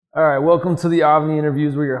All right, welcome to the AVNI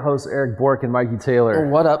Interviews. We're your hosts, Eric Bork and Mikey Taylor.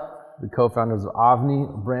 What up? The co-founders of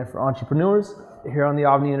AVNI, a brand for entrepreneurs. Here on the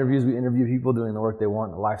AVNI Interviews, we interview people doing the work they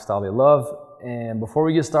want, the lifestyle they love. And before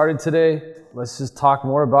we get started today, let's just talk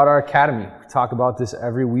more about our academy. We talk about this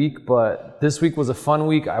every week, but this week was a fun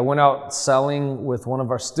week. I went out selling with one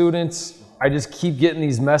of our students. I just keep getting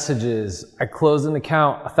these messages. I closed an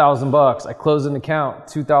account, $1,000. I closed an account,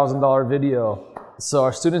 $2,000 video. So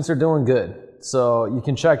our students are doing good. So you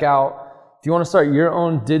can check out, if you want to start your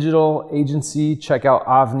own digital agency, check out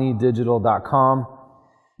avnidigital.com.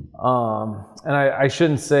 And I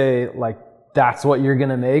shouldn't say like that's what you're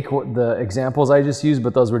going to make, the examples I just used,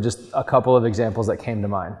 but those were just a couple of examples that came to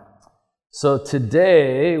mind. So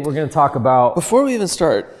today we're going to talk about... Before we even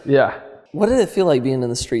start, what did it feel like being in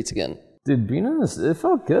the streets again? Dude, being in this, it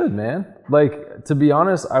felt good, man. Like, to be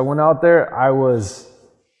honest, I went out there, I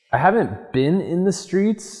haven't been in the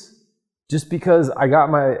streets just because I got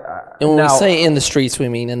my... and when we say in the streets, we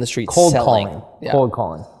mean in the streets cold selling. Calling. Yeah. Cold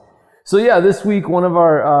calling. So yeah, this week, one of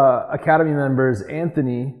our Academy members,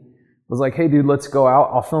 Anthony, was like, hey dude, let's go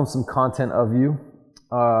out. I'll film some content of you.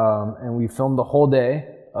 And we filmed the whole day,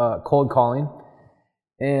 cold calling.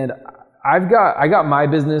 And I got my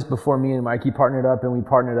business before me and Mikey partnered up, and we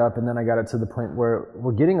partnered up, and then I got it to the point where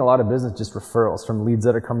we're getting a lot of business, just referrals from leads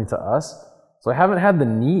that are coming to us. So I haven't had the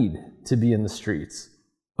need to be in the streets.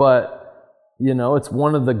 But you know, it's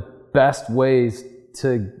one of the best ways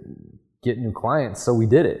to get new clients. So we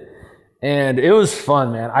did it. And it was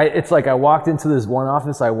fun, man. It's like I walked into this one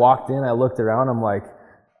office, I walked in, I looked around, I'm like,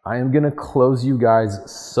 I am going to close you guys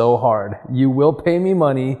so hard. You will pay me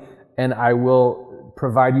money and I will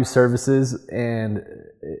provide you services. And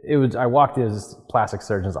I walked in this plastic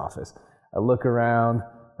surgeon's office. I look around,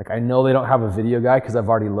 like I know they don't have a video guy because I've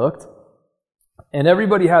already looked. And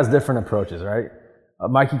everybody has different approaches, right?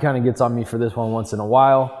 Mikey kind of gets on me for this one once in a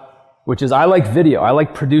while, which is I like video. I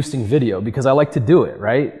like producing video because I like to do it,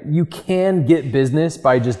 right? You can get business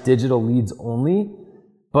by just digital leads only,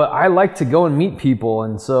 but I like to go and meet people.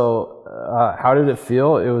 And so how did it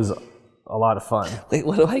feel? It was a lot of fun. Wait,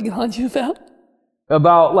 what do I get on you about?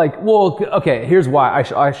 About like, well, okay, here's why.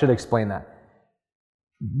 I should explain that.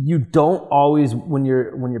 You don't always, when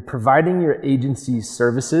you're providing your agency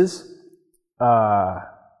services,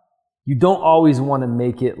 you don't always want to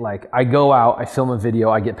make it like, I go out, I film a video,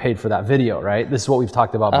 I get paid for that video, right? This is what we've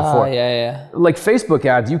talked about before. Yeah. Like Facebook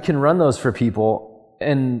ads, you can run those for people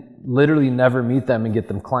and literally never meet them and get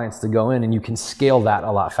them clients to go in, and you can scale that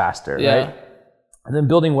a lot faster, right? And then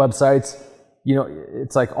building websites, you know,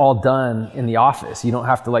 it's like all done in the office. You don't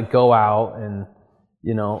have to like go out and,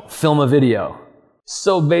 you know, film a video.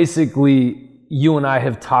 So basically, you and I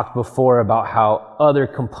have talked before about how other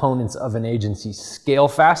components of an agency scale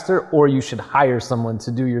faster, or you should hire someone to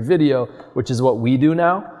do your video, which is what we do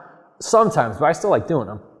now. Sometimes, but I still like doing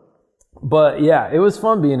them. But yeah, it was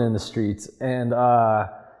fun being in the streets. And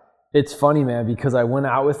it's funny, man, because I went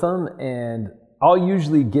out with them and I'll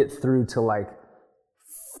usually get through to like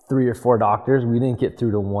 3 or 4 doctors. We didn't get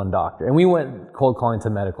through to 1 doctor. And we went cold calling to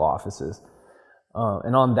medical offices.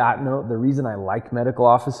 And on that note, the reason I like medical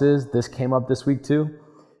offices, this came up this week too,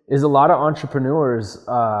 is a lot of entrepreneurs,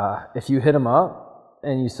 if you hit them up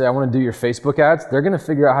and you say, I want to do your Facebook ads, they're going to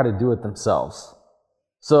figure out how to do it themselves.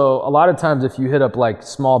 So a lot of times if you hit up like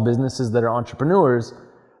small businesses that are entrepreneurs,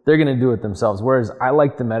 they're going to do it themselves. Whereas I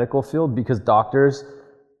like the medical field because doctors,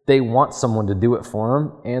 they want someone to do it for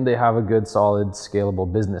them and they have a good, solid,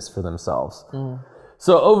 scalable business for themselves.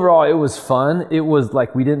 So overall, it was fun. It was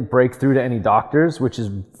like we didn't break through to any doctors, which is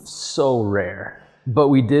so rare. But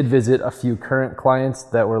we did visit a few current clients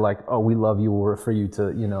that were like, oh, we love you. We'll refer you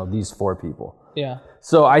to, you know, these 4 people. Yeah.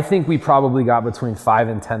 So I think we probably got between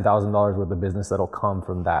 $5,000 and $10,000 worth of business that'll come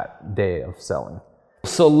from that day of selling.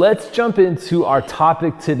 So let's jump into our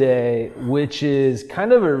topic today, which is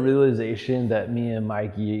kind of a realization that me and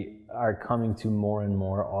Mikey are coming to more and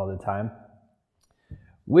more all the time,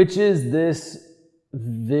 which is this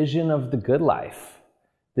vision of the good life,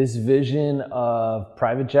 this vision of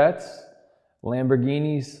private jets,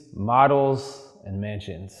 Lamborghinis, models, and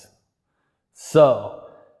mansions. So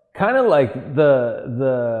kind of like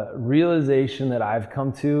the realization that I've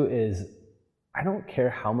come to is I don't care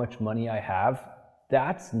how much money I have.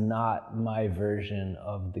 That's not my version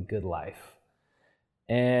of the good life.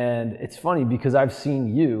 And it's funny because I've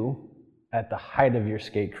seen you at the height of your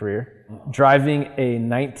skate career, driving a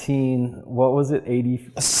 94 Civic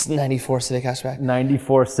hatchback.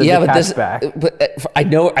 94 Civic hatchback. But I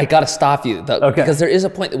know I gotta stop you though, because there is a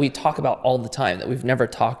point that we talk about all the time that we've never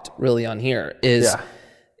talked really on here.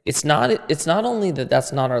 It's not only that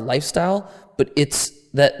that's not our lifestyle, but it's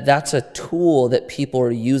that that's a tool that people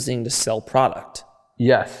are using to sell product.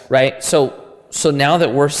 Yes. Right? So now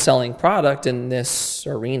that we're selling product in this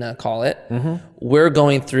arena, call it, we're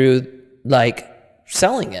going through like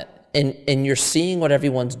selling it. And you're seeing what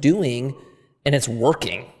everyone's doing and it's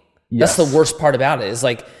working. Yes. That's the worst part about it, is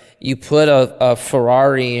like you put a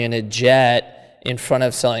Ferrari and a jet in front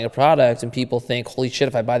of selling a product and people think, holy shit,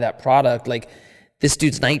 if I buy that product, like this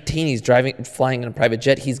dude's 19, he's flying in a private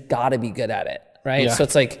jet, he's gotta be good at it, right? Yeah. So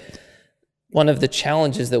it's like one of the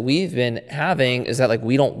challenges that we've been having is that like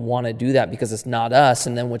we don't wanna do that because it's not us,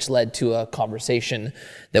 and then which led to a conversation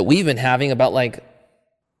that we've been having about like,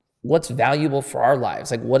 what's valuable for our lives?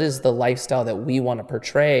 Like what is the lifestyle that we wanna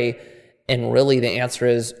portray? And really the answer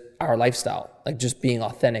is our lifestyle, like just being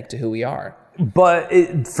authentic to who we are. But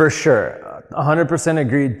for sure, 100%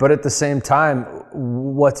 agreed. But at the same time,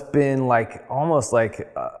 what's been like almost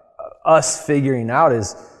like us figuring out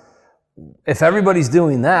is, if everybody's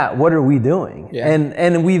doing that, what are we doing? Yeah.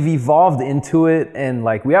 And we've evolved into it, and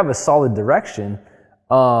like we have a solid direction.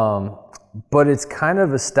 But it's kind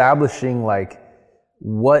of establishing like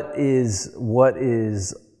what is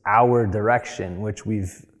our direction, which we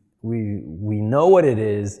know what it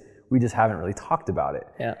is. We just haven't really talked about it.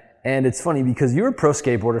 Yeah. And it's funny because you were a pro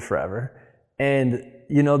skateboarder forever, and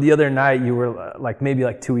you know the other night you were like, maybe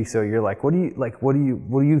like 2 weeks ago, you're like, what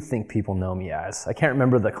do you think people know me as? I can't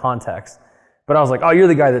remember the context, but I was like, oh, you're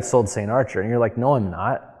the guy that sold St. Archer, and you're like, no, I'm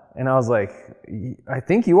not. And I was like, I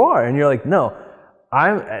think you are, and you're like, no,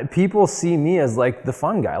 people see me as like the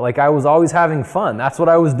fun guy. Like I was always having fun. That's what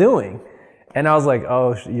I was doing. And I was like,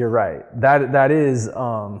 oh, you're right. That is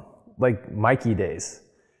like Mikey days.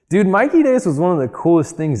 Dude, Mikey days was one of the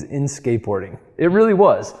coolest things in skateboarding. It really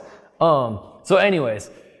was. So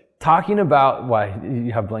anyways, talking about, why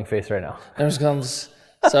you have a blank face right now? There comes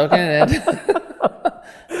soaking it in.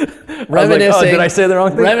 Reminiscing. Like, oh, did I say the wrong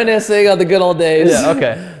thing? Reminiscing of the good old days. Yeah,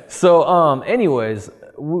 okay. So anyways,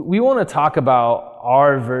 we want to talk about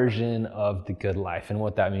our version of the good life and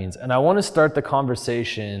what that means. And I want to start the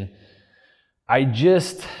conversation. I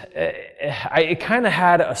kind of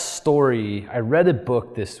had a story. I read a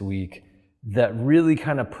book this week that really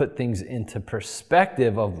kind of put things into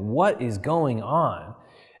perspective of what is going on.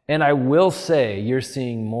 And I will say, you're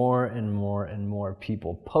seeing more and more and more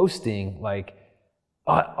people posting like,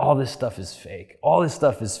 all this stuff is fake. All this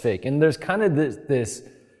stuff is fake. And there's kind of this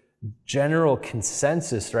general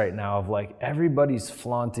consensus right now of like, everybody's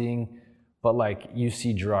flaunting, but like you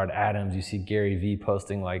see Gerard Adams, you see Gary Vee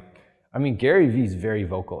posting like, I mean, Gary Vee's very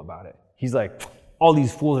vocal about it. He's like, all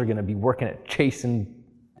these fools are going to be working at Chase in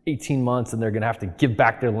 18 months and they're going to have to give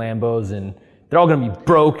back their Lambos and they're all going to be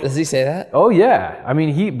broke. Does he say that? Oh yeah. I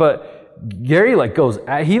mean, but Gary goes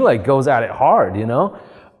at it hard, you know?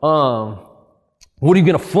 What are you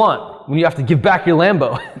going to flaunt when you have to give back your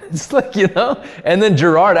Lambo? It's like, you know? And then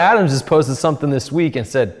Gerard Adams just posted something this week and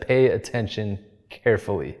said, pay attention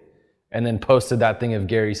carefully. And then posted that thing of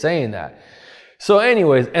Gary saying that. So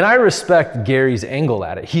anyways, and I respect Gary's angle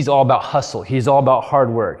at it. He's all about hustle. He's all about hard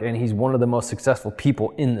work. And he's one of the most successful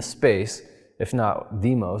people in the space, if not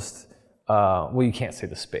the most. Well, you can't say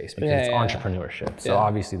the space because it's entrepreneurship. So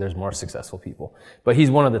obviously there's more successful people. But he's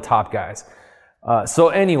one of the top guys. So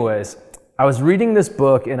anyways, I was reading this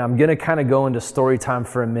book, and I'm going to kind of go into story time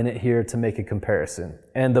for a minute here to make a comparison.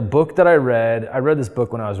 And the book that I read this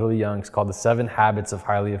book when I was really young. It's called The 7 Habits of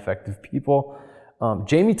Highly Effective People.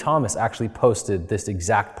 Jamie Thomas actually posted this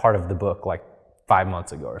exact part of the book like 5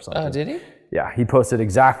 months ago or something. Oh, did he? Yeah, he posted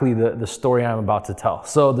exactly the story I'm about to tell.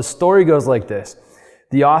 So the story goes like this.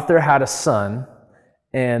 The author had a son,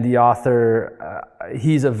 and the author,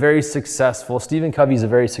 he's a very successful, Stephen Covey's a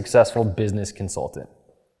very successful business consultant.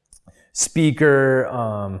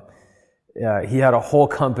 Speaker, he had a whole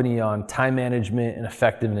company on time management and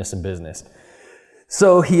effectiveness in business.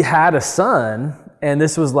 So he had a son, and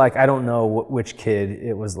this was like, I don't know which kid,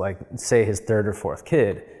 it was like, say his 3rd or 4th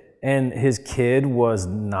kid. And his kid was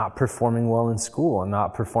not performing well in school and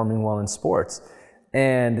not performing well in sports.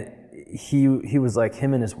 And he was like,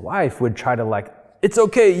 him and his wife would try to like, it's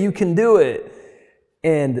okay, you can do it.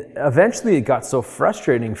 And eventually it got so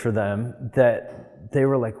frustrating for them that they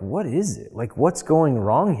were like, what is it? Like, what's going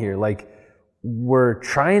wrong here? Like, we're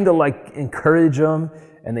trying to like encourage them.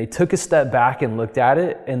 And they took a step back and looked at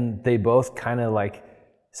it, and they both kind of like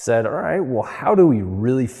said, all right, well, how do we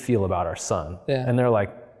really feel about our son? Yeah. And they're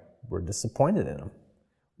like, we're disappointed in him.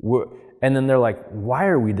 And then they're like, why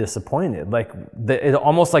are we disappointed? Like, it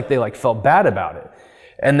almost like they like felt bad about it.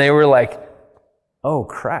 And they were like, oh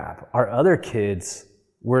crap, our other kids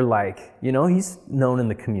were like, you know, he's known in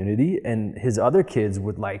the community, and his other kids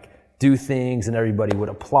would like do things and everybody would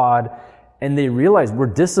applaud. And they realized we're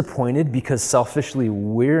disappointed because selfishly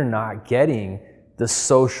we're not getting the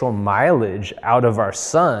social mileage out of our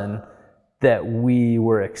son that we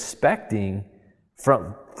were expecting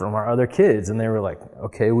from our other kids. And they were like,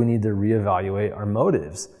 okay, we need to reevaluate our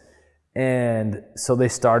motives. And so they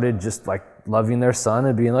started just like loving their son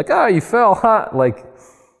and being like, oh, you fell, huh? Like,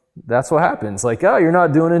 that's what happens. Like, oh, you're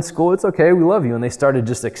not doing it in school. It's okay. We love you. And they started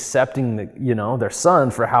just accepting their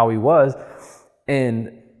son for how he was.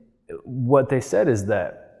 And what they said is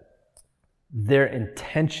that their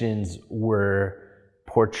intentions were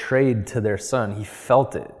portrayed to their son. He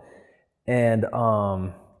felt it. And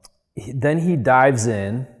then he dives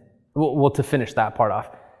in. Well, to finish that part off,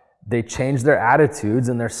 they changed their attitudes,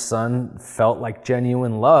 and their son felt like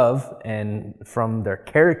genuine love and from their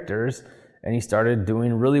characters, and he started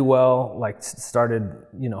doing really well, like started,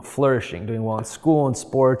 flourishing, doing well in school and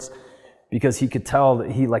sports, because he could tell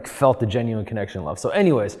that he like felt the genuine connection and love. So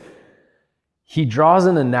anyways, he draws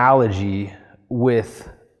an analogy with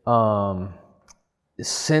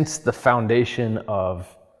since the foundation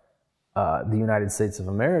of the United States of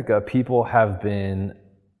America, people have been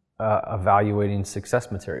evaluating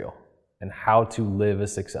success material and how to live a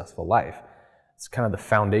successful life. It's kind of the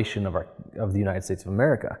foundation of the United States of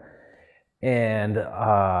America. And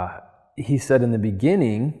he said in the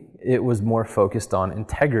beginning, it was more focused on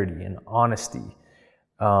integrity and honesty.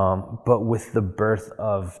 But with the birth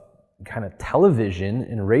of kind of television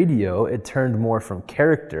and radio, it turned more from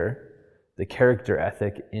the character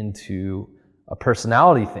ethic, into a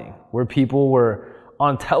personality thing, where people were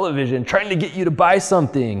on television trying to get you to buy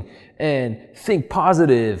something and think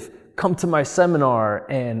positive, come to my seminar,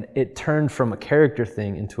 and it turned from a character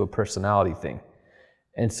thing into a personality thing.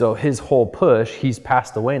 And so his whole push, he's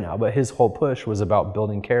passed away now, but his whole push was about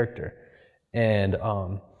building character and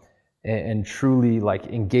truly like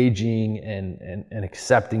engaging and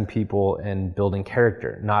accepting people and building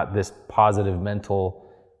character, not this positive mental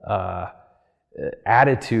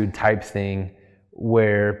attitude type thing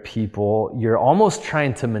where you're almost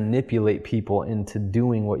trying to manipulate people into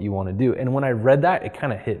doing what you want to do. And when I read that, it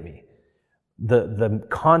kind of hit me. The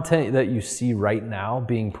content that you see right now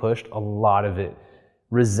being pushed, a lot of it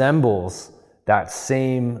resembles that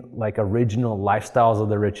same like original lifestyles of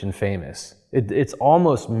the rich and famous. It's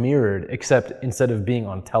almost mirrored, except instead of being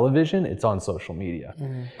on television, it's on social media.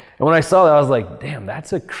 Mm-hmm. And when I saw that, I was like, damn,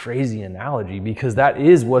 that's a crazy analogy, because that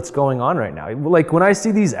is what's going on right now. Like when I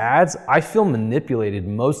see these ads, I feel manipulated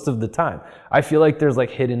most of the time. I feel like there's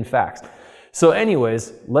like hidden facts. So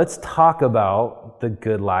anyways, let's talk about the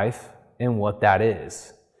good life and what that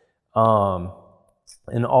is.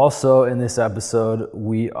 And also in this episode,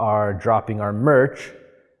 we are dropping our merch,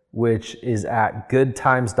 which is at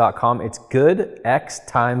goodtimes.com. It's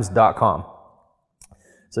GOODxTimes.com.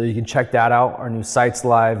 So you can check that out. Our new site's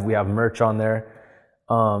live. We have merch on there.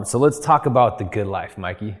 So let's talk about the good life,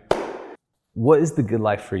 Mikey. What is the good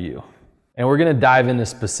life for you? And we're going to dive into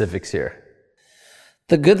specifics here.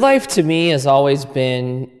 The good life to me has always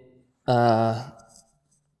been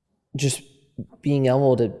just being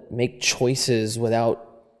able to make choices without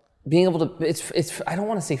being able to, it's I don't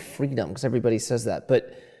want to say freedom because everybody says that,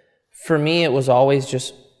 but for me, it was always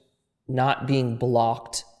just not being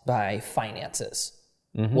blocked by finances.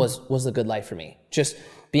 Mm-hmm. was the good life for me. Just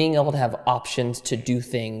being able to have options to do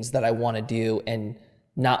things that I want to do and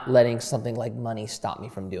not letting something like money stop me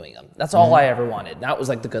from doing them. That's all I ever wanted. That was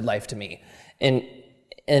like the good life to me. And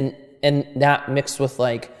that mixed with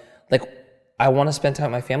like I want to spend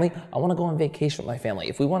time with my family. I want to go on vacation with my family.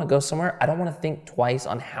 If we want to go somewhere, I don't want to think twice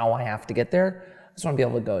on how I have to get there. I just want to be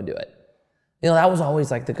able to go and do it. That was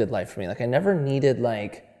always like the good life for me. Like I never needed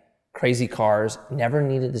like crazy cars, never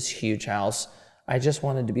needed this huge house. I just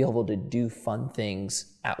wanted to be able to do fun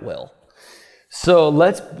things at will. So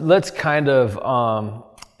let's kind of,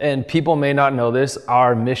 and people may not know this,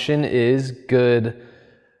 our mission is good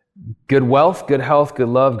wealth, good health, good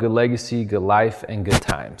love, good legacy, good life, and good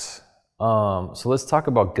times. So let's talk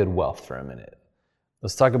about good wealth for a minute.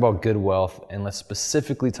 Let's talk about good wealth, and let's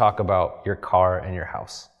specifically talk about your car and your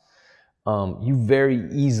house. You very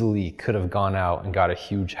easily could have gone out and got a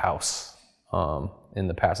huge house in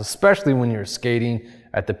the past, especially when you're skating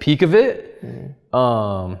at the peak of it.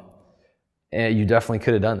 And you definitely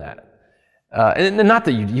could have done that. And not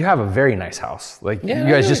that you have a very nice house. Like you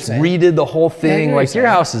guys just redid the whole thing. Yeah, like your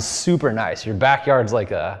house is super nice. Your backyard's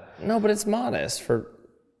like a... No, but it's modest for...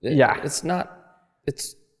 It's not...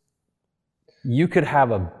 It's... You could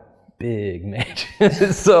have a big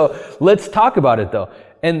mansion. So let's talk about it though.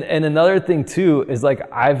 And another thing too is like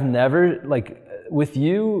I've never, like with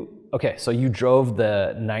you, okay, so you drove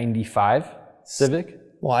the 95 Civic?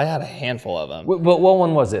 Well, I had a handful of them. What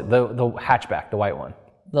one was it? The hatchback, the white one.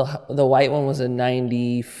 The white one was a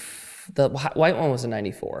 90. The white one was a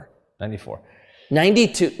 94. 94.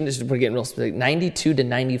 92. We're getting real specific. 92 to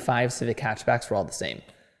 95 Civic hatchbacks were all the same.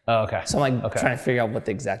 Oh, okay. So I'm like trying to figure out what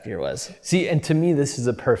the exact year was. See, and to me, this is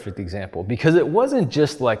a perfect example because it wasn't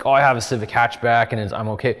just like, oh, I have a Civic hatchback and I'm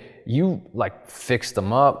okay. You like fixed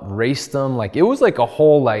them up, raced them. Like it was like a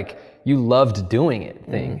whole like you loved doing it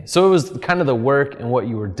thing. So it was kind of the work and what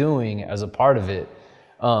you were doing as a part of it.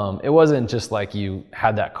 It wasn't just like you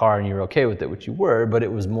had that car and you were okay with it, which you were, but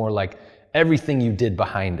it was more like everything you did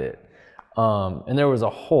behind it. And there was a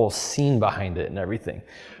whole scene behind it and everything.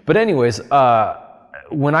 But anyways,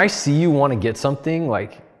 when I see you want to get something,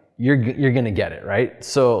 like you're going to get it, right?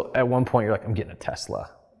 So at one point you're like, I'm getting a Tesla.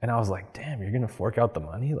 And I was like, damn, you're going to fork out the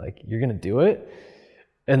money? Like you're going to do it?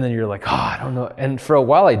 And then you're like, oh, I don't know. And for a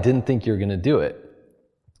while I didn't think you were going to do it.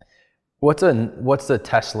 What's the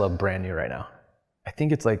Tesla brand new right now? I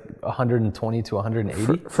think it's like 120 to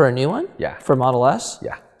 180. For a new one? Yeah. For Model S?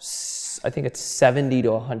 Yeah. I think it's 70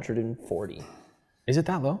 to 140. Is it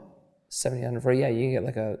that low? 70 to 140, yeah. You can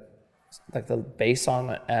get like the base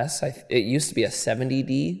on an S. It used to be a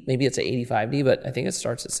 70D. Maybe it's an 85D, but I think it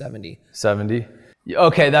starts at 70. 70?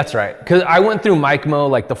 Okay, that's right. Because I went through Mike Mo,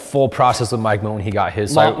 like the full process with Mike Mo when he got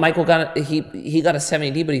his. Michael got he got a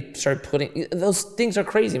 70D, but he started putting, those things are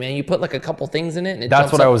crazy, man. You put like a couple things in it and it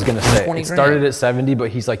That's what I was going to say. It started grand. at 70,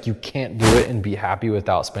 but he's like, you can't do it and be happy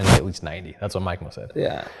without spending at least 90. That's what Mike Mo said.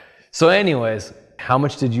 Yeah. So anyways, how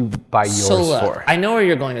much did you buy yours for? I know where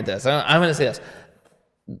you're going with this. I'm going to say this.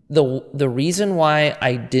 The reason why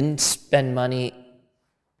I didn't spend money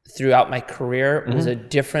throughout my career was a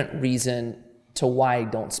different reason to why I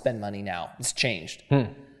don't spend money now. It's changed.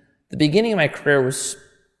 The beginning of my career was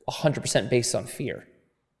 100% based on fear.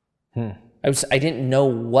 I didn't know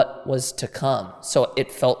what was to come. So it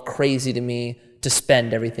felt crazy to me to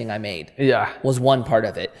spend everything I made. Yeah. Was one part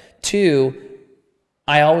of it. Two,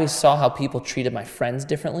 I always saw how people treated my friends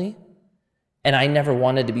differently. And I never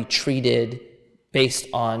wanted to be treated based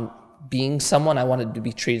on being someone. I wanted to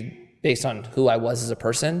be treated based on who I was as a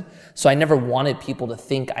person. So I never wanted people to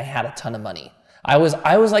think I had a ton of money. I was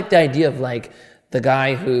like the idea of like the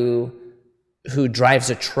guy who drives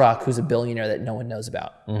a truck who's a billionaire that no one knows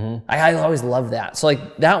about. I always loved that. So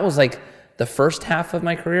like that was like the first half of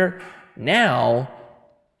my career. Now,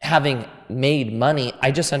 having made money, I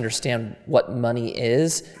just understand what money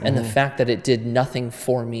is and the fact that it did nothing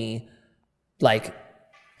for me, like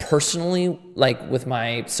personally, like with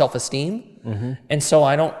my self-esteem. And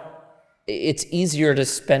so it's easier to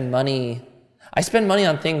spend money. I spend money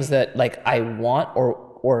on things that like I want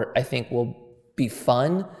or I think will be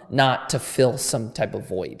fun, not to fill some type of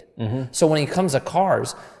void. So when it comes to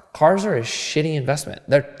cars are a shitty investment.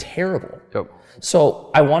 They're terrible. Yep.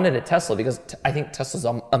 So I wanted a Tesla because I think Tesla's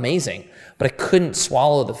amazing, but I couldn't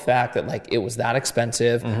swallow the fact that like it was that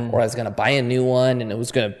expensive or I was going to buy a new one and it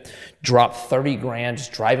was going to drop 30 grand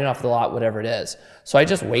just driving off the lot, whatever it is. So I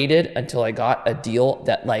just waited until I got a deal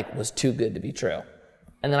that like was too good to be true.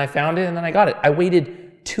 And then I found it and then I got it. I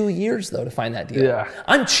waited 2 years though to find that deal. Yeah.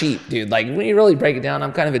 I'm cheap, dude. Like when you really break it down,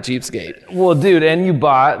 I'm kind of a cheapskate. Well, dude, and you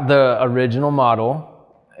bought the original model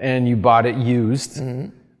and you bought it used.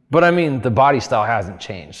 But I mean, the body style hasn't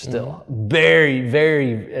changed still. Very,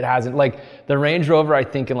 it hasn't. Like the Range Rover, I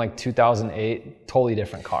think in like 2008, totally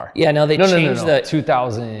different car. Yeah, no, they changed the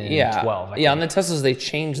 2012. Yeah, on the Teslas, they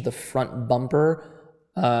changed the front bumper,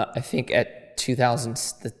 I think at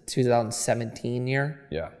the 2017 year.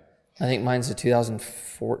 Yeah. I think mine's the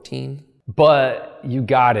 2014. But you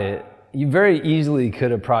got it. You very easily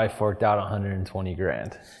could have probably forked out 120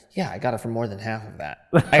 grand. Yeah, I got it for more than half of that.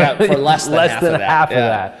 I got it for less than half of that. Half of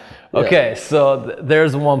that. Okay, so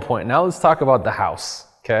there's one point. Now let's talk about the house,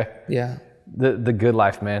 okay? Yeah. The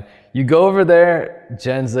GOODxLife, man. You go over there,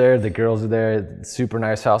 Jen's there, the girls are there, super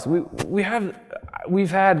nice house. We've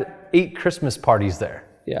had 8 Christmas parties there.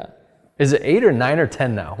 Yeah. Is it 8 or 9 or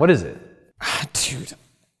 10 now? What is it? Dude,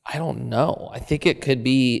 I don't know. I think it could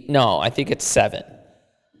be, no, I think it's 7.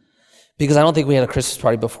 Because I don't think we had a Christmas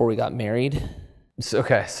party before we got married.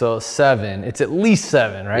 Okay, so 7. It's at least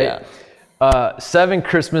 7, right? Yeah. 7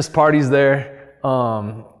 Christmas parties there.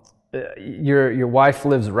 Your wife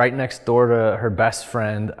lives right next door to her best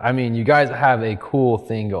friend. I mean, you guys have a cool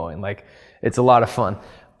thing going. Like, it's a lot of fun.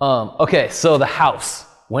 Okay, so the house.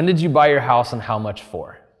 When did you buy your house and how much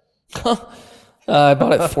for? I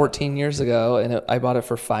bought it 14 years ago, and I bought it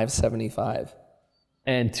for $575.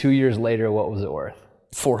 And 2 years later, what was it worth?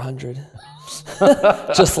 $400.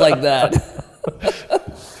 Just like that.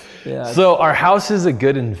 Yeah. So our house is a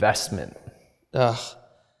good investment.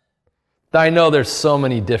 I know there's so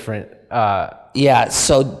many different. Yeah.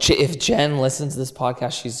 So if Jen listens to this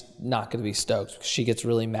podcast, she's not going to be stoked because she gets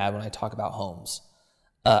really mad when I talk about homes.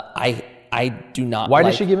 I do not. Why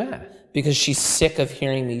does she get mad? Because she's sick of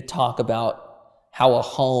hearing me talk about how a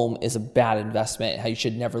home is a bad investment, how you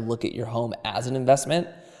should never look at your home as an investment.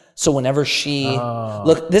 So whenever she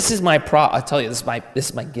look, this is my I tell you, this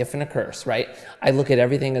is my gift and a curse, right? I look at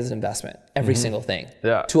everything as an investment, every single thing,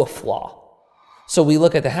 to a flaw. So we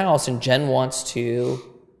look at the house, and Jen wants to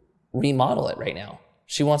remodel it right now.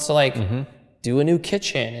 She wants to do a new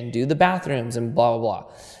kitchen and do the bathrooms and blah, blah,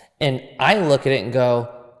 blah. And I look at it and go,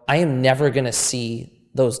 I am never going to see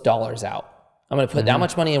those dollars out. I'm going to put that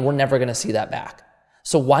much money in. We're never going to see that back.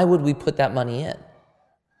 So why would we put that money in?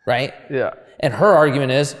 Right? Yeah. And her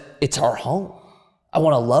argument is, it's our home. I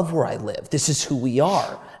want to love where I live. This is who we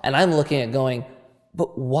are. And I'm looking at going,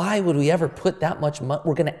 but why would we ever put that much money?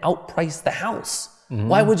 We're going to outprice the house.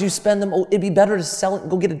 Why would you spend them? Oh, it'd be better to sell it and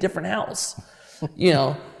go get a different house.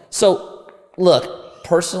 So look,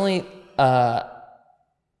 personally, I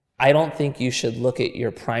don't think you should look at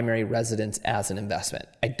your primary residence as an investment.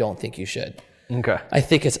 I don't think you should. Okay. I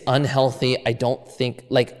think it's unhealthy. I don't think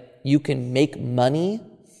you can make money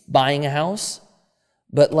buying a house,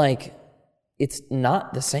 but it's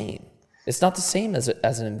not the same. It's not the same as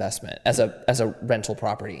an investment, as a rental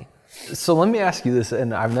property. So let me ask you this,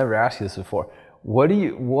 and I've never asked you this before.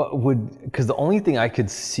 Because the only thing I could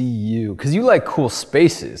see you, because you like cool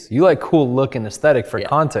spaces, you like cool look and aesthetic for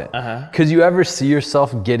content. Could you ever see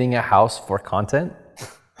yourself getting a house for content?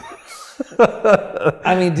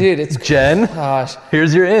 I mean, dude, it's Jen. Gosh,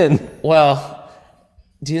 here's your in. Well,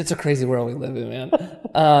 dude, it's a crazy world we live in, man.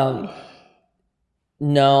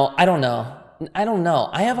 No, I don't know.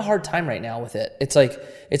 I have a hard time right now with it. It's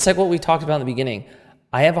like what we talked about in the beginning.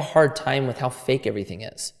 I have a hard time with how fake everything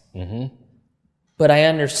is. But I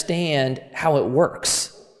understand how it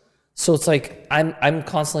works. So it's like I'm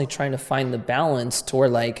constantly trying to find the balance to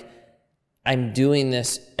where I'm doing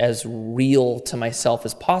this as real to myself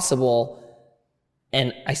as possible,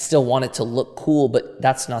 and I still want it to look cool, but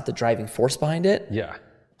that's not the driving force behind it. Yeah.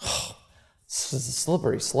 It's a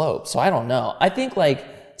slippery slope. So I don't know. I think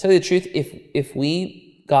tell you the truth, if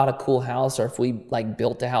we got a cool house, or if we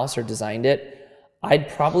built a house or designed it, I'd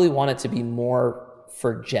probably want it to be more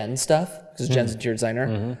for Jen stuff, because Jen's an interior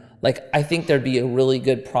designer. I think there'd be a really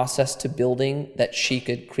good process to building that she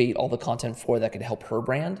could create all the content for that could help her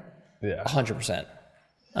brand. Yeah. 100%.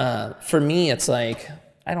 For me, it's I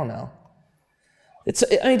don't know.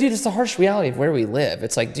 Dude, it's the harsh reality of where we live.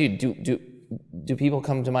 It's dude, do people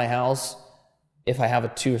come to my house if I have a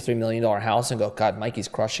 $2 or $3 million house and go, God, Mikey's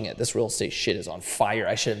crushing it. This real estate shit is on fire.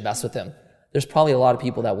 I should invest with him. There's probably a lot of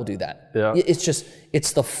people that will do that. Yeah.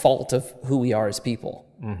 It's the fault of who we are as people.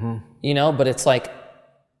 But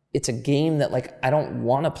it's a game that I don't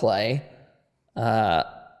want to play. I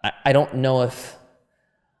don't know if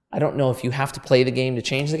you have to play the game to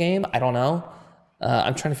change the game. I don't know.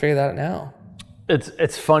 I'm trying to figure that out now.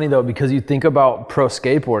 It's funny though, because you think about pro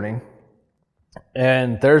skateboarding,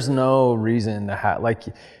 and there's no reason to have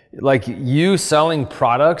you selling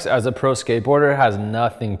products as a pro skateboarder has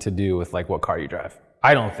nothing to do with what car you drive.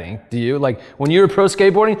 I don't think. Do you? When you were pro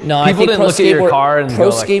skateboarding, no, people didn't look at your car and pro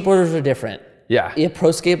skateboarders are different. Yeah. Yeah, pro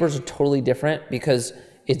skateboarders are totally different because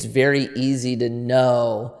it's very easy to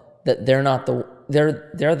know that they're not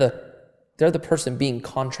they're the person being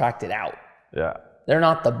contracted out. Yeah. They're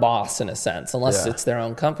not the boss in a sense, unless it's their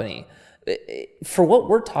own company. For what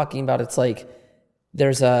we're talking about, it's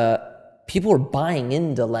there's people are buying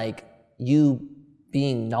into you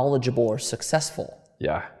being knowledgeable or successful.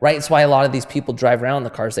 Yeah. Right? It's why a lot of these people drive around the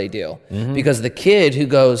cars they do. Because the kid who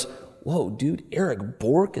goes, whoa, dude, Eric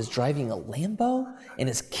Bork is driving a Lambo and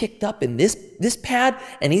is kicked up in this pad,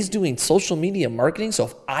 and he's doing social media marketing. So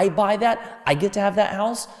if I buy that, I get to have that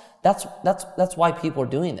house. That's why people are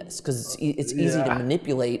doing this, because it's easy to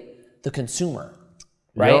manipulate the consumer,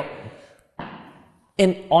 right? Yep.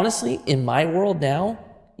 And honestly, in my world now,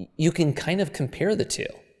 you can kind of compare the two.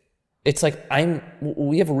 It's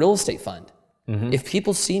we have a real estate fund. If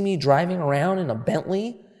people see me driving around in a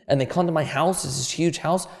Bentley and they come to my house, it's this huge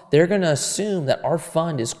house, they're going to assume that our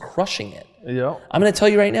fund is crushing it. Yeah. I'm going to tell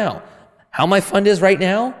you right now how my fund is right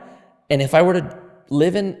now, and if I were to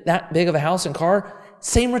live in that big of a house and car,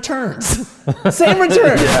 same returns. Same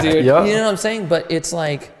returns, dude. Yeah. You know what I'm saying? But it's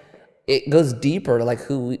it goes deeper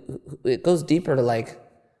to it goes deeper to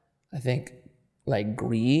I think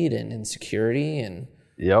greed and insecurity and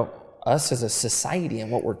us as a society and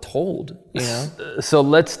what we're told, So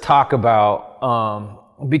let's talk about,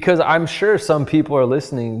 because I'm sure some people are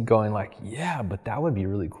listening going yeah, but that would be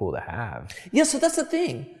really cool to have. Yeah, so that's the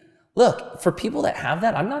thing. look, for people that have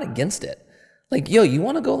that, I'm not against it. Like, yo, you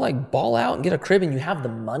want to go like ball out and get a crib and you have the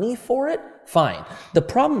money for it? Fine. The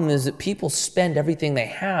problem is that people spend everything they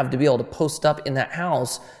have to be able to post up in that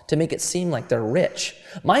house to make it seem like they're rich.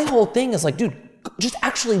 My whole thing is like, dude, just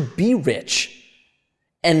actually be rich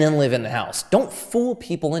and then live in the house. Don't fool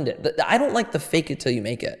people into it. I don't like the fake it till you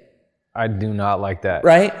make it. I do not like that.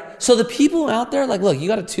 Right? So the people out there, like, look, you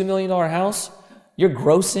got a $2 million house, you're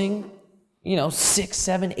grossing, you know, 6,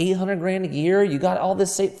 7, 800 grand a year. You got all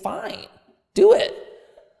this saved, fine, do it.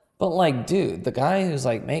 But like, dude, the guy who's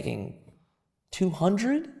like making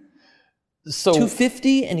 200, so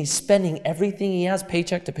 250, and he's spending everything he has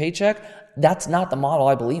paycheck to paycheck, that's not the model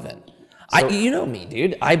I believe in. So, you know me,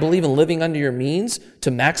 dude. I believe in living under your means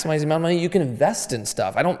to maximize the amount of money you can invest in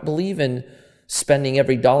stuff. I don't believe in spending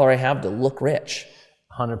every dollar I have to look rich.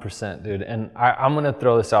 100%, dude. And I'm going to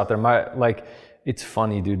throw this out there. It's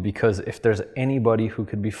funny, dude, because if there's anybody who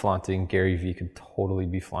could be flaunting, Gary Vee could totally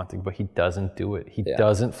be flaunting, but he doesn't do it. He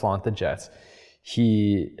doesn't flaunt the jets.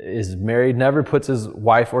 He is married, never puts his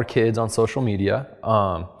wife or kids on social media.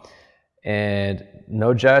 And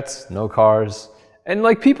no jets, no cars. And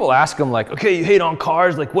like people ask him like, okay, you hate on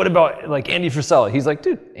cars. Like, what about like Andy Frisella? He's like,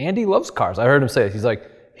 dude, Andy loves cars. I heard him say it. He's like,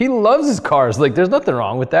 he loves his cars. Like, there's nothing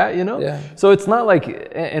wrong with that, you know? Yeah. So it's not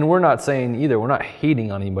like, and we're not saying either, we're not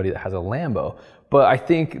hating on anybody that has a Lambo, but I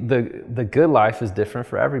think the good life is different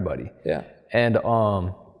for everybody. Yeah. And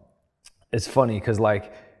it's funny because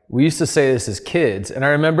like, we used to say this as kids, and I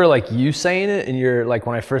remember like you saying it, and you're like,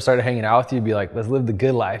 when I first started hanging out with you, you'd be like, let's live the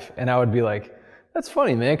good life. And I would be like, that's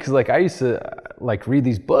funny, man, because like I used to like read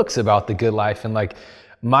these books about the good life, and like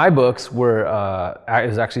my books were, it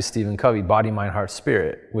was actually Stephen Covey, Body, Mind, Heart,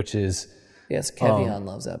 Spirit, which is... Yes, Kevion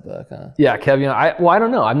loves that book, huh? Yeah, Kevion. I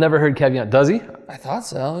don't know. I've never heard Kevion. Does he? I thought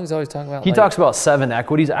so. He's always talking about... He talks about 7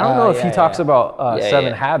 equities. I don't know if he talks about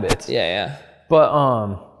 7 habits. Yeah.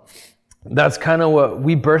 But that's kind of what...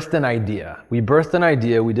 We birthed an idea.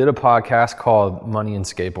 We did a podcast called Money and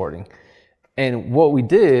Skateboarding. And what we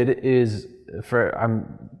did is,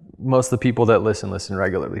 most of the people that listen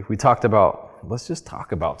regularly, we talked about... let's just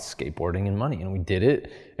talk about skateboarding and money. And we did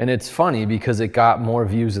it. And it's funny because it got more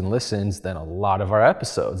views and listens than a lot of our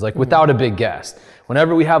episodes, like without a big guest.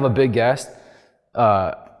 Whenever we have a big guest,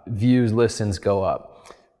 views, listens go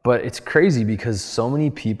up. But it's crazy because so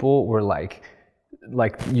many people were like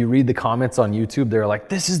you read the comments on YouTube, they're like,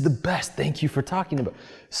 this is the best. Thank you for talking about.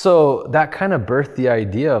 So that kind of birthed the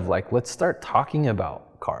idea of like, let's start talking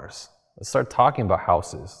about cars. Let's start talking about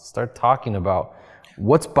houses. Start talking about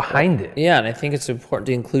what's behind it. Yeah, and I think it's important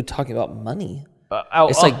to include talking about money.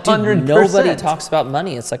 It's like, dude, nobody talks about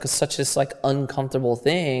money. It's like such this like uncomfortable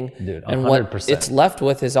thing. Dude, 100%. And what it's left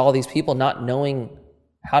with is all these people not knowing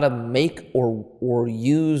how to make or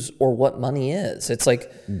use or what money is. It's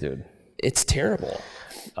like, dude, it's terrible.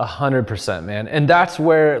 100%, man. And that's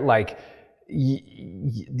where like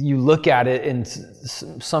you look at it, and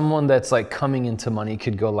someone that's like coming into money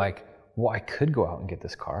could go like, well, I could go out and get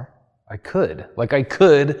this car. I have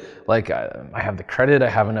the credit, I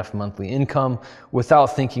have enough monthly income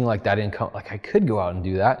without thinking like that income, like I could go out and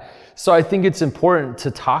do that. So I think it's important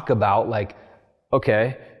to talk about like,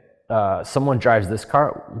 okay, someone drives this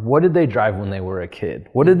car. What did they drive when they were a kid?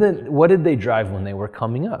 What did they drive when they were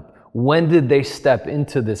coming up? When did they step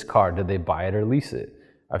into this car? Did they buy it or lease it?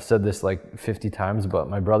 I've said this like 50 times, but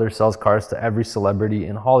my brother sells cars to every celebrity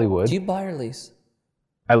in Hollywood. Do you buy or lease?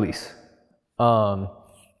 I lease.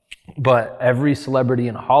 But every celebrity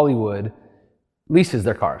in Hollywood leases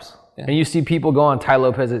their cars. Yeah. And you see people go on Tai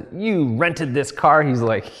Lopez, you rented this car? He's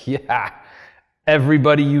like, yeah.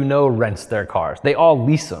 Everybody you know rents their cars. They all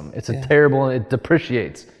lease them. It's terrible, and it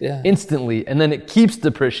depreciates instantly. And then it keeps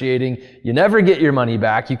depreciating. You never get your money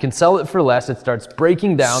back. You can sell it for less. It starts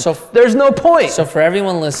breaking down. So there's no point. So for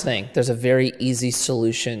everyone listening, there's a very easy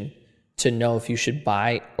solution to know if you should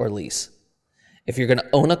buy or lease. If you're going to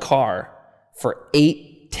own a car for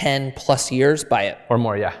 8, 10 plus years, buy it. Or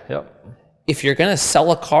more, yeah. Yep. If you're going to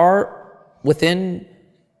sell a car within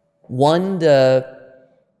 1 to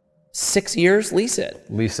 6 years, lease it.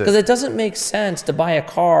 Lease it. Because it doesn't make sense to buy a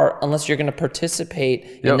car unless you're going to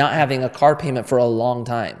participate in not having a car payment for a long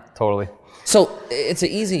time. Totally. So it's an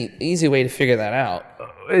easy way to figure that out.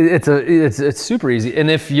 It's super easy. And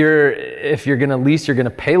if you're going to lease, you're going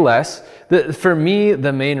to pay less. For me,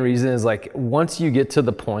 the main reason is like once you get to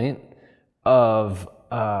the point of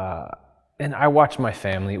and I watched my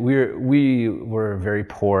family. We were very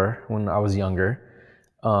poor when I was younger.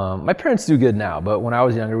 My parents do good now, but when I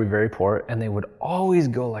was younger, we were very poor, and they would always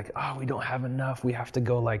go like, oh, we don't have enough. We have to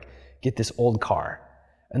go like get this old car.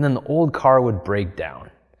 And then the old car would break down.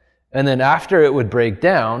 And then after it would break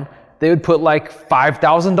down, they would put like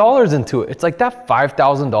 $5,000 into it. It's like that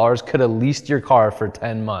 $5,000 could have leased your car for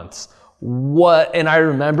 10 months. What? And I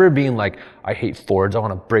remember being like, I hate Fords. I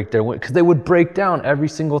want to break their window, because they would break down every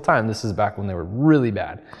single time. This is back when they were really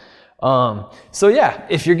bad. So yeah,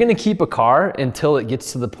 if you're going to keep a car until it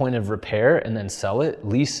gets to the point of repair and then sell it,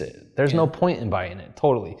 lease it. There's no point in buying it.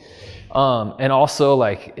 Totally. And also,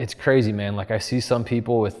 like, it's crazy, man. Like, I see some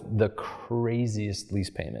people with the craziest lease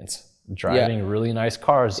payments, driving really nice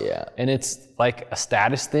cars. And it's like a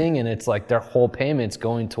status thing, and it's like their whole payment's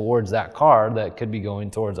going towards that car that could be going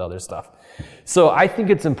towards other stuff. So I think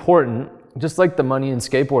it's important, just like the money and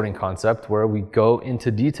skateboarding concept, where we go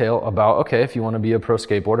into detail about, okay, if you want to be a pro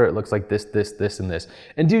skateboarder, it looks like this, this, this, and this.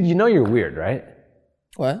 And dude, you know you're weird, right?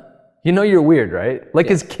 What? You know you're weird, right? Like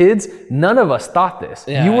as kids, none of us thought this.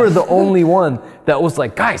 You were the only one that was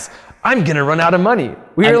like, guys, I'm gonna run out of money.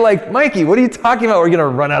 We were like, Mikey, what are you talking about? We're gonna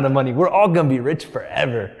run out of money. We're all gonna be rich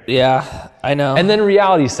forever. Yeah, I know. And then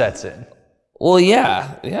reality sets in. Well,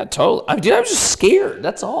 yeah, totally. Dude, I was just scared.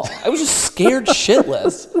 That's all. I was just scared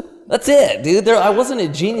shitless. That's it, dude. I wasn't a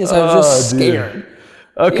genius. I was just scared.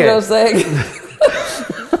 Okay. You know what I'm saying?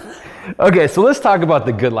 Okay, so let's talk about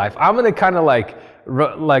the good life. I'm gonna kind of like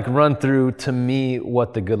run through, to me,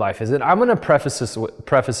 what the good life is. And I'm gonna preface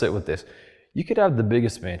it with this. You could have the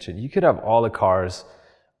biggest mansion. You could have all the cars,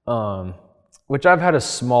 which I've had a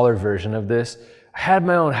smaller version of this. I had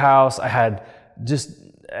my own house. I had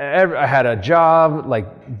a job,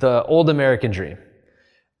 like the old American dream.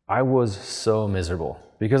 I was so miserable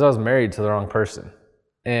because I was married to the wrong person.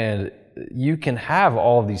 And you can have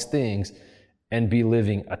all of these things and be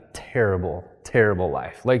living a terrible, terrible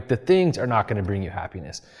life. Like, the things are not going to bring you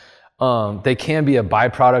happiness. They can be a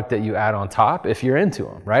byproduct that you add on top if you're into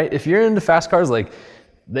them, right? If you're into fast cars, like,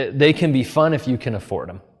 they can be fun if you can afford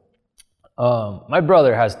them. My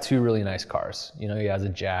brother has two really nice cars. You know, he has a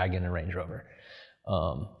Jag and a Range Rover.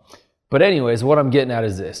 But anyways, what I'm getting at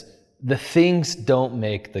is this. The things don't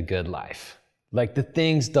make the good life. Like, the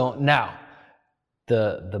things don't. Now,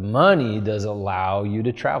 the money does allow you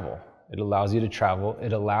to travel. It allows you to travel.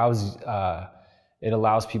 It allows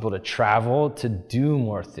people to travel to do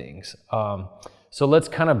more things. So let's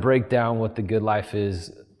kind of break down what the good life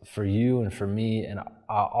is for you and for me, and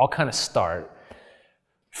I'll kind of start.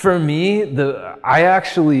 For me, I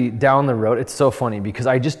actually, down the road, it's so funny because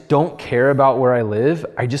I just don't care about where I live.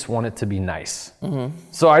 I just want it to be nice. Mm-hmm.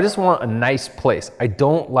 So I just want a nice place. I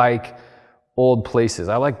don't like old places.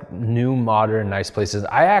 I like new, modern, nice places.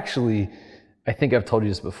 I think I've told you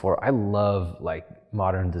this before. I love like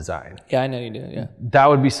modern design. Yeah, I know you do. Yeah. That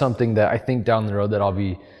would be something that I think down the road that I'll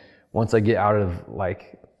be, once I get out of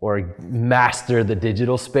or master the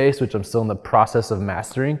digital space, which I'm still in the process of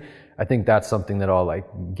mastering. I think that's something that I'll like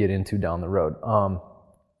get into down the road.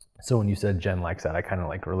 So when you said Jen likes that, I kind of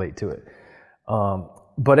like relate to it.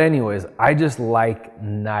 But anyways, I just like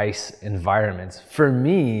nice environments. For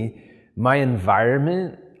me, my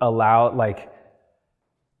environment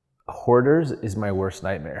hoarders is my worst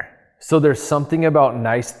nightmare. So there's something about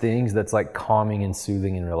nice things that's like calming and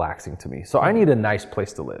soothing and relaxing to me. So I need a nice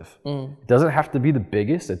place to live. It doesn't have to be the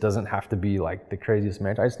biggest. It doesn't have to be like the craziest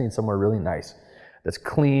mansion. I just need somewhere really nice that's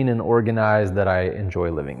clean and organized, that I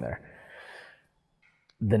enjoy living there.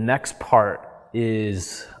 The next part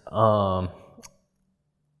is the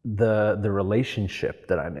relationship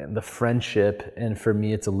that I'm in, the friendship. And for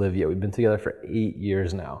me, it's Olivia. We've been together for 8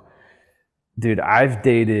 years now. Dude, I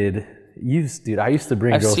used to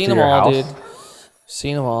bring girls to your house. I've seen them all, dude.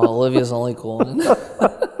 Seen them all. Olivia's the only cool one.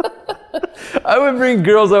 I would bring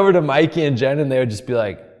girls over to Mikey and Jen, and they would just be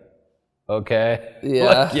like, okay. Yeah.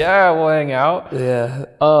 Like, yeah, we'll hang out. Yeah.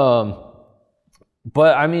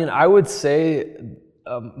 But I mean, I would say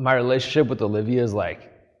my relationship with Olivia is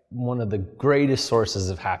like one of the greatest sources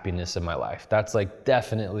of happiness in my life. That's like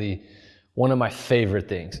definitely one of my favorite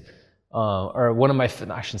things. One of my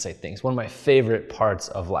favorite parts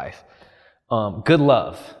of life. Good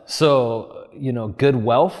love. So, good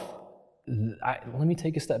wealth. Let me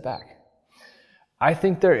take a step back. I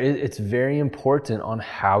think it's very important on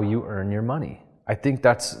how you earn your money. I think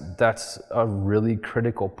that's a really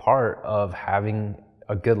critical part of having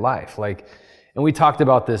a good life. And we talked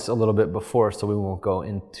about this a little bit before, so we won't go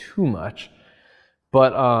in too much.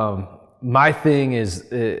 But my thing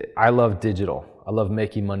is, I love digital. I love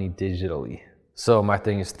making money digitally. So my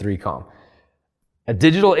thing is 3Com. A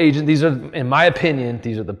digital agent, in my opinion,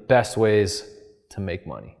 these are the best ways to make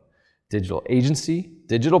money. Digital agency,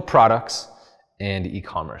 digital products, and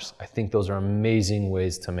e-commerce. I think those are amazing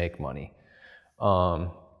ways to make money.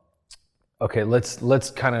 Okay, let's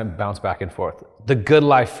kind of bounce back and forth. The good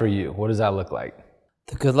life for you, what does that look like?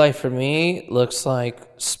 The good life for me looks like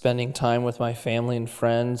spending time with my family and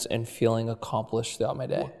friends and feeling accomplished throughout my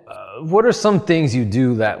day. What are some things you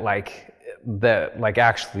do that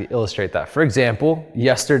actually illustrate that? For example,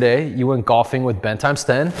 yesterday you went golfing with Ben times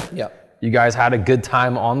 10. Yep. You guys had a good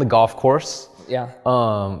time on the golf course. Yeah.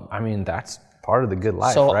 I mean, that's part of the good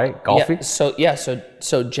life, right? Golfing. Yeah.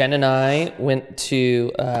 So Jen and I went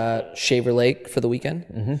to Shaver Lake for the weekend.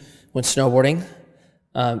 Mm-hmm. Went snowboarding.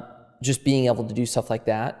 Just being able to do stuff like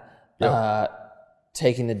that. Yep.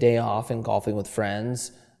 Taking the day off and golfing with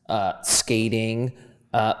friends. Skating.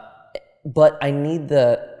 But I need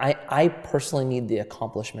I personally need the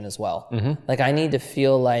accomplishment as well. Mm-hmm. Like I need to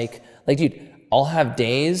feel like dude, I'll have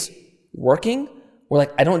days working where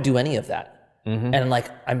like I don't do any of that. Mm-hmm. And like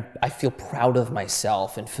I feel proud of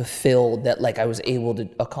myself and fulfilled that like I was able to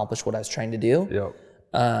accomplish what I was trying to do. Yep.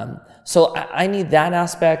 So I need that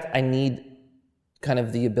aspect. I need kind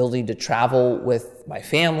of the ability to travel with my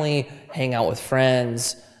family, hang out with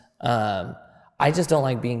friends. I just don't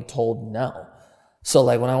like being told no. So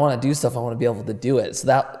like when I want to do stuff, I want to be able to do it. So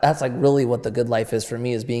that's like really what the good life is for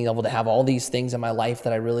me, is being able to have all these things in my life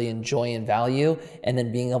that I really enjoy and value, and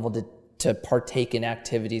then being able to partake in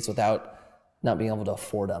activities without not being able to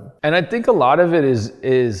afford them. And I think a lot of it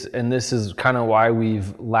is, and this is kind of why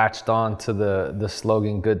we've latched on to the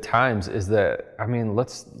slogan "Good Times," is that, I mean,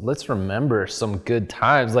 let's remember some good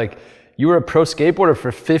times. Like, you were a pro skateboarder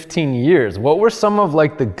for 15 years. What were some of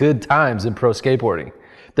like the good times in pro skateboarding?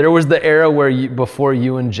 There was the era where before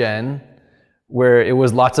you and Jen, where it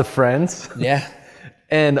was lots of friends. Yeah.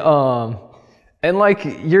 And like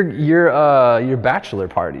your bachelor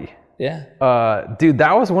party. Yeah. Dude,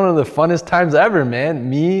 that was one of the funnest times ever, man.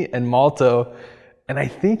 Me and Malto, and I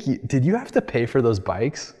think did you have to pay for those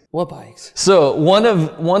bikes? What bikes? So one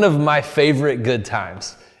of my favorite good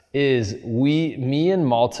times is me and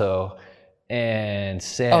Malto and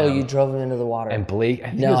Sam. Oh, you drove him into the water. And Blake.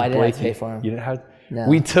 I didn't have to pay for him. You didn't have. No.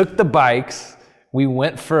 We took the bikes. We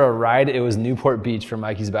went for a ride. It was Newport Beach for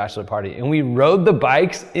Mikey's bachelor party, and we rode the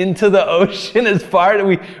bikes into the ocean as far.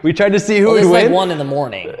 We tried to see who would win. It was like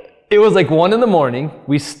 1 a.m. It was like 1 a.m.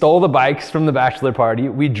 We stole the bikes from the bachelor party.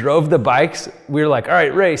 We drove the bikes. We were like, all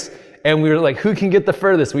right, race. And we were like, who can get the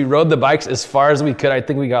furthest? We rode the bikes as far as we could. I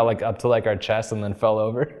think we got like up to like our chest and then fell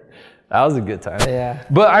over. That was a good time. Yeah.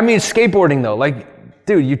 But I mean, skateboarding though, like,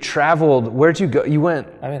 dude, you traveled. Where'd you go? You went.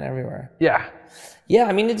 I went everywhere. Yeah. Yeah,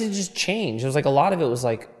 I mean, it did just change. It was like a lot of it was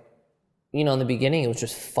like, in the beginning, it was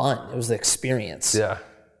just fun. It was the experience. Yeah.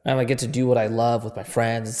 And I get to do what I love with my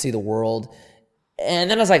friends and see the world. And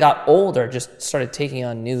then as I got older, just started taking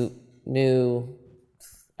on new,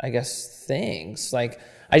 I guess, things. Like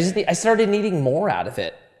I started needing more out of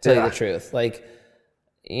it, to tell you the truth. Like,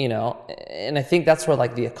 and I think that's where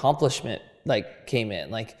like the accomplishment like came in.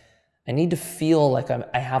 Like, I need to feel like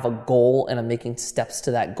I have a goal and I'm making steps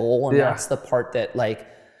to that goal. And that's the part that like,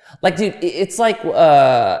 dude, it's like,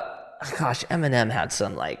 Eminem had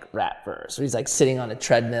some like rap verse where he's like sitting on a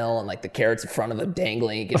treadmill and like the carrot's in front of him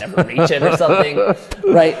dangling, he can never reach it or something,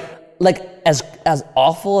 right? Like as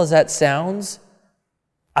awful as that sounds,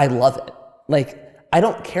 I love it. Like, I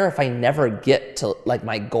don't care if I never get to like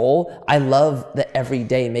my goal. I love the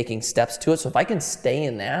everyday making steps to it. So if I can stay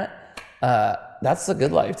in that, that's the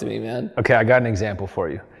good life to me, man. Okay, I got an example for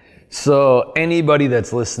you. So anybody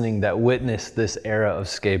that's listening that witnessed this era of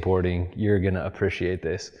skateboarding, you're gonna appreciate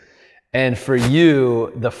this. And for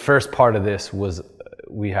you, the first part of this was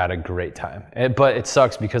we had a great time. But it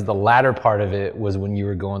sucks because the latter part of it was when you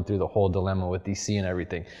were going through the whole dilemma with DC and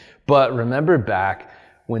everything. But remember back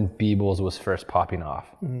when Beebles was first popping off.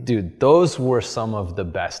 Mm-hmm. Dude, those were some of the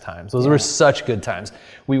best times. Those were such good times.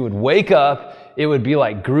 We would wake up, it would be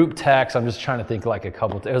like group text. I'm just trying to think like a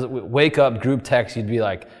couple. Wake up, group text, you'd be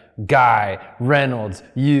like, Guy, Reynolds,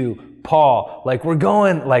 you, Paul, like we're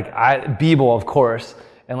going, like Beeble, of course.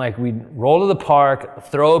 And like we'd roll to the park,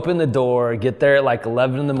 throw open the door, get there at like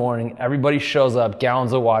 11 a.m. Everybody shows up,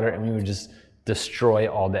 gallons of water, and we would just destroy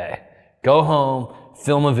all day. Go home,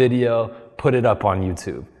 film a video, put it up on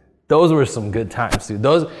YouTube. Those were some good times, dude.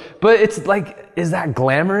 But it's like, is that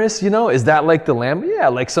glamorous? Is that like the Yeah,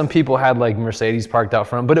 like some people had like Mercedes parked out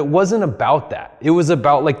front, but it wasn't about that. It was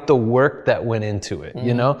about like the work that went into it,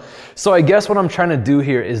 So I guess what I'm trying to do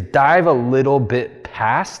here is dive a little bit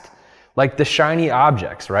past like the shiny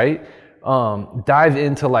objects, right? Dive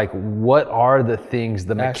into like what are the things,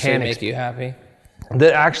 the mechanics actually make you happy.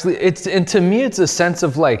 That actually and to me it's a sense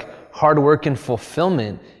of like hard work and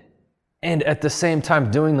fulfillment, and at the same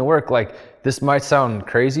time doing the work. Like, this might sound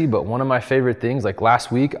crazy, but one of my favorite things, like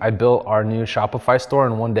last week I built our new Shopify store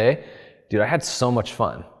in one day. Dude, I had so much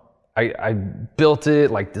fun. I built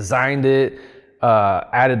it, like designed it.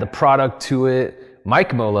 added the product to it.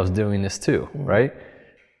 Mike Mo loves doing this too, right?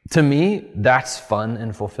 To me, that's fun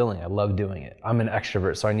and fulfilling. I love doing it. I'm an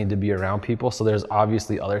extrovert, so I need to be around people. So there's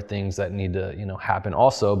obviously other things that need to, happen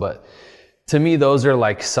also. But to me, those are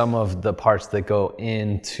like some of the parts that go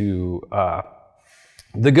into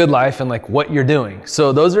the good life and like what you're doing.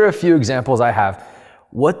 So those are a few examples I have.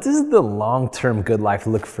 What does the long-term good life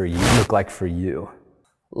look like for you?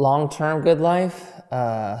 Long-term good life?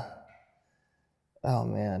 Oh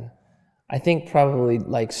man. I think probably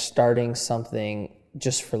like starting something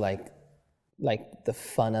just for like the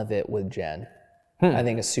fun of it with Jen. I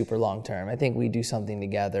think is super long-term. I think we do something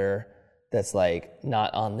together that's like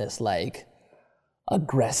not on this like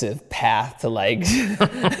aggressive path to like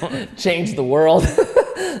change the world.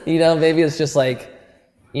 Maybe it's just like,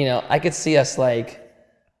 I could see us like,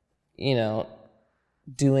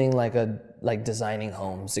 doing like designing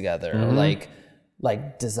homes together, or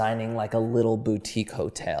like designing like a little boutique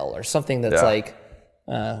hotel or something that's like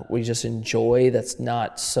we just enjoy, that's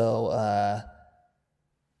not so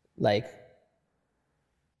like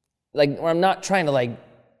I'm not trying to like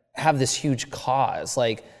have this huge cause.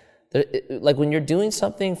 Like when you're doing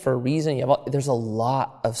something for a reason, there's a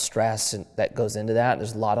lot of stress that goes into that.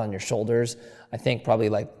 There's a lot on your shoulders. I think probably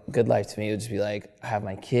like good life to me would just be like, I have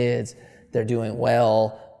my kids, they're doing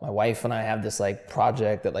well. My wife and I have this like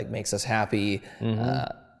project that like makes us happy,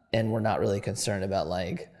 and we're not really concerned about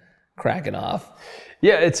like cracking off.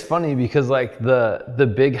 Yeah, it's funny because like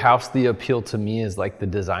the big house, the appeal to me is like the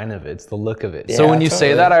design of it, it's the look of it. Yeah, so when you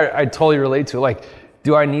say that, I totally relate to it. Like,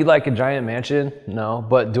 do I need like a giant mansion? No,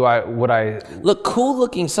 but would I look cool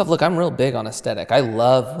looking stuff? Look, I'm real big on aesthetic. I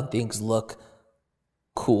love when things look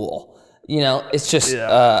cool. It's just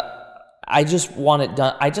I just want it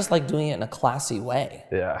done. I just like doing it in a classy way.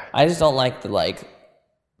 Yeah. I just don't like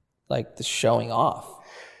the showing off.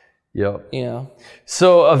 Yep.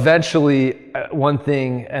 So eventually, one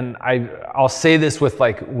thing, and I'll say this with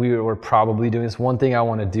like we're probably doing this. One thing I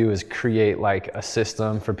want to do is create like a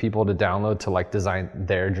system for people to download to like design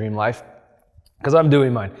their dream life, because I'm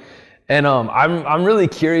doing mine, and I'm really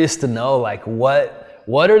curious to know like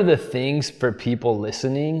what are the things for people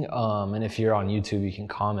listening, and if you're on YouTube, you can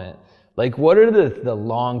comment. Like, what are the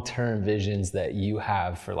long-term visions that you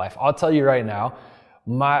have for life? I'll tell you right now,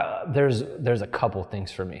 there's a couple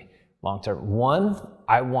things for me. Long-term. One,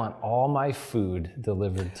 I want all my food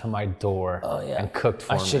delivered to my door and cooked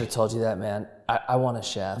for me. I should have told you that, man. I want a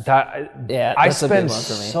chef. I spend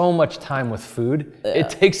so much time with food. Yeah. It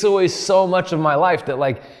takes away so much of my life that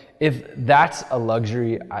like, if that's a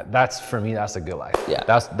luxury, for me, that's a good life. Yeah.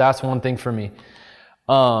 That's one thing for me.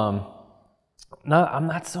 I'm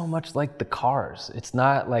not so much like the cars. It's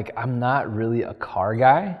not like, I'm not really a car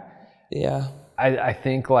guy. Yeah. I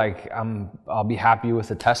think like I'll be happy with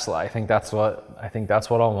a Tesla. I think that's what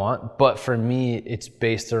I'll want. But for me, it's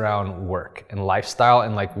based around work and lifestyle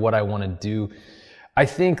and like what I want to do. I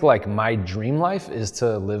think like my dream life is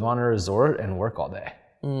to live on a resort and work all day.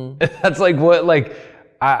 That's like what like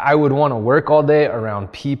I would want to work all day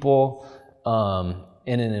around people,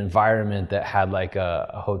 in an environment that had like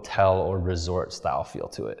a hotel or resort style feel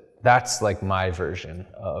to it. That's like my version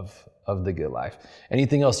of the good life.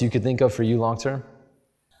 Anything else you could think of for you long term?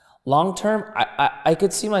 Long term, I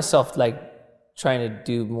could see myself like trying to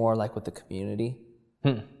do more like with the community.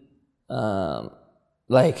 Like,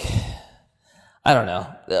 I don't know.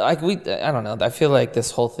 I don't know. I feel like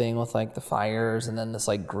this whole thing with like the fires and then this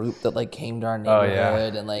like group that like came to our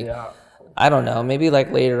neighborhood and like, I don't know, maybe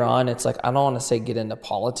like later on, it's like, I don't want to say get into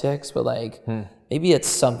politics, but like maybe it's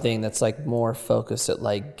something that's like more focused at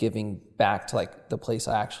like giving back to like the place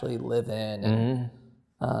I actually live in.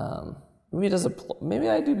 And maybe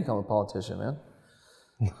I do become a politician, man.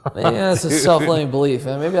 Maybe that's a self-limiting belief,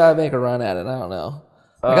 and maybe I make a run at it. I don't know.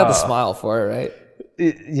 I got the smile for it, right?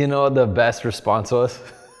 You know what the best response was?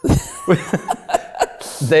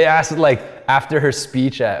 They asked like after her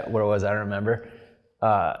speech at where was I remember.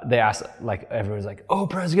 They asked, like, everyone's like, oh,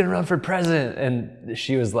 Brad's gonna run for president. And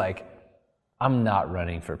she was like, I'm not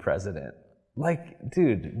running for president. Like,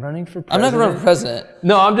 dude, running for president? I'm not gonna run for president.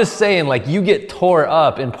 No, I'm just saying, like, you get tore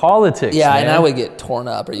up in politics, Yeah, man. And I would get torn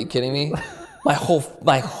up. Are you kidding me? My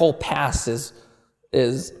whole past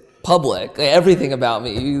is public. Like, everything about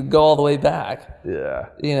me. You go all the way back. Yeah.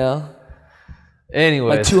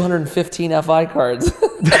 Anyways. Like 215 FI cards.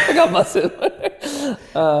 I got busted.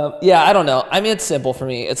 I don't know. I mean, it's simple for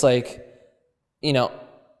me. It's like,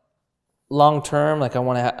 long term, like I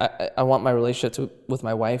want my relationship with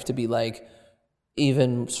my wife to be like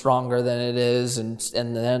even stronger than it is, and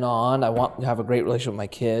then on. I want to have a great relationship with my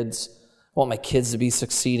kids. want my kids to be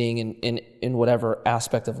succeeding in whatever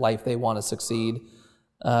aspect of life they want to succeed.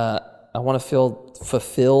 I want to feel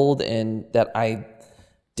fulfilled and that I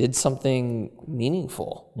did something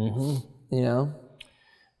meaningful. You know?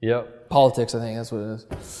 Yep. Politics, I think that's what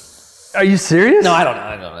it is. Are you serious? No, I don't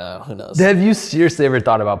know. Who knows? Have you seriously ever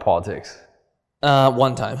thought about politics?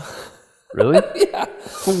 One time. Really? Yeah.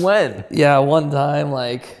 When? Yeah, one time,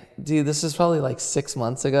 like, dude, this is probably like 6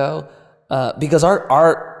 months ago. Because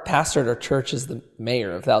our pastor at our church is the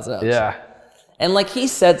mayor of Thousand Oaks. Yeah. And like he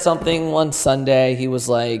said something one Sunday, he was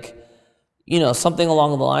like, you know, something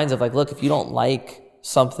along the lines of like, look, if you don't like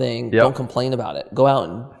something, don't complain about it. Go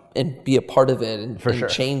out and be a part of it and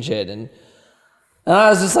change it. And I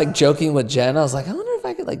was just like joking with Jen. I was like, I wonder if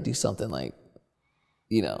I could like do something like,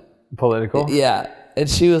 you know. Political? Yeah. And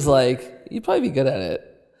she was like, you'd probably be good at it.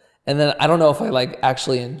 And then I don't know if I like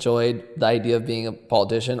actually enjoyed the idea of being a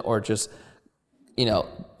politician or just, you know,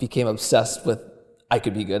 became obsessed with I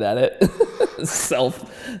could be good at it. self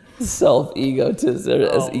egotism,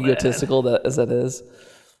 as egotistical as that is.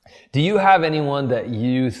 Do you have anyone that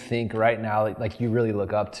you think right now like you really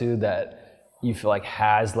look up to that you feel like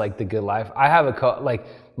has like the good life? I have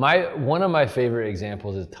one of my favorite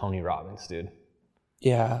examples is Tony Robbins, dude.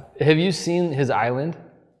 Yeah. Have you seen his island?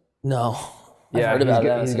 No. Yeah, I've heard about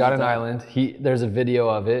that. He's got an island. There's a video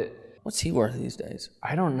of it. What's he worth these days?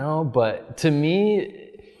 I don't know, but to me,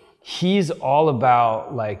 he's all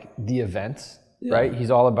about like the events, right? He's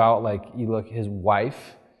all about like, you look, his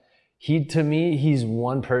wife. To me, he's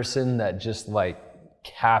one person that just like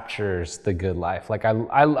captures the good life. Like I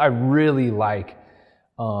really like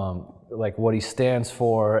what he stands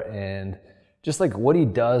for and just like what he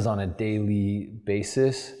does on a daily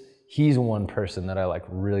basis. He's one person that I like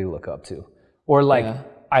really look up to. Or like,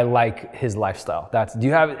 I like his lifestyle. Do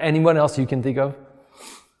you have anyone else you can think of?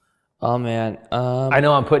 Oh man. I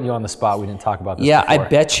know I'm putting you on the spot. We didn't talk about this before. I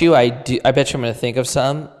bet you I do. I bet you I'm going to think of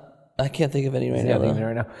some. I can't think of any right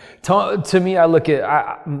now. To me, I look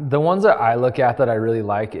at, the ones that I look at that I really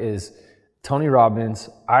like is Tony Robbins.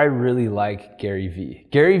 I really like Gary Vee.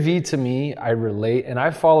 Gary Vee to me, I relate, and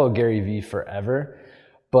I follow Gary Vee forever,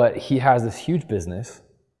 but he has this huge business.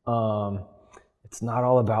 It's not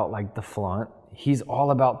all about like the flaunt. He's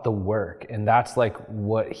all about the work, and that's like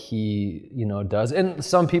what he, you know, does. And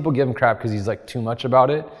some people give him crap because he's like too much about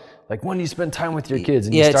it. Like, when do you spend time with your kids?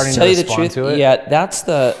 And you're starting to respond to it. Yeah, that's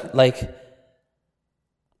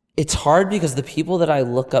it's hard because the people that I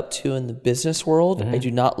look up to in the business world, I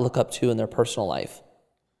do not look up to in their personal life.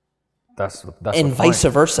 That's and vice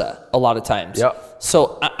versa a lot of times. Yep.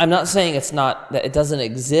 So I'm not saying it's not that it doesn't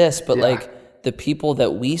exist, but like the people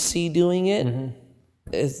that we see doing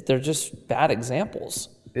it, they're just bad examples.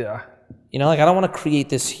 Yeah. You know, like I don't want to create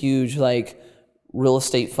this huge like real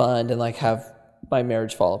estate fund and like have my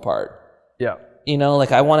marriage fall apart. Yeah. You know,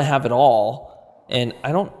 like I want to have it all, and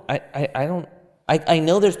I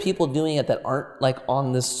know there's people doing it that aren't like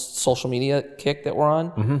on this social media kick that we're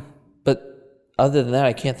on, but other than that,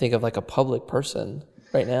 I can't think of like a public person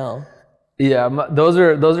right now. Yeah, those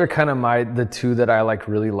are kind of the two that I like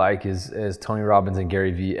really like is Tony Robbins and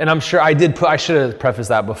Gary Vee. And I'm sure I should have prefaced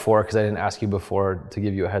that before because I didn't ask you before to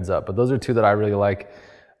give you a heads up. But those are two that I really like.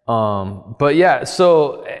 But yeah,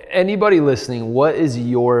 so anybody listening, what is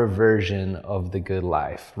your version of the good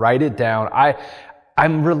life? Write it down.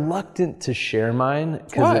 I'm reluctant to share mine.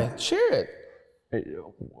 Why? Share it.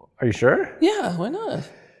 Are you sure? Yeah, why not?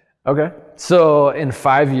 Okay. So in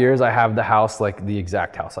 5 years, I have the house, like the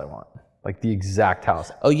exact house I want. Like the exact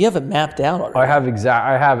house. Oh, you have it mapped out already.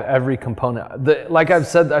 I have every component. Like I've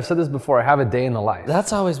said this before, I have a day in the life.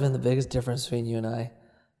 That's always been the biggest difference between you and I.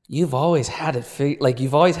 You've always had it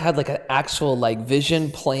you've always had like an actual like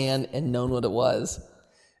vision, plan, and known what it was.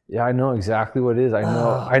 Yeah, I know exactly what it is.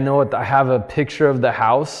 I know I have a picture of the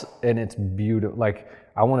house and it's beautiful. Like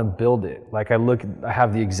I want to build it. Like I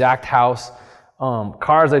have the exact house.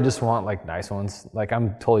 Cars, I just want like nice ones. Like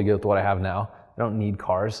I'm totally good with what I have now. I don't need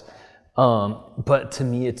cars. But to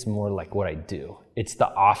me, it's more like what I do. It's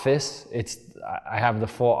the office. I have the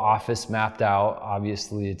full office mapped out.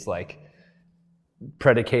 Obviously, it's like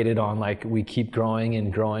predicated on like we keep growing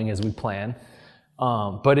and growing as we plan.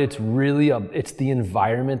 But it's really it's the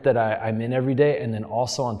environment that I'm in every day. And then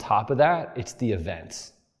also on top of that, it's the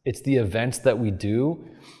events. It's the events that we do,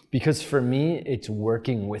 because for me, it's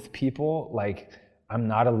working with people. Like I'm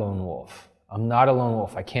not a lone wolf.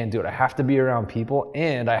 I can't do it. I have to be around people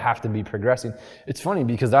and I have to be progressing. It's funny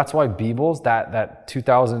because that's why Beebles, that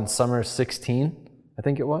 2000 summer 16, I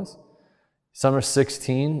think it was. Summer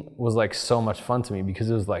 16 was like so much fun to me because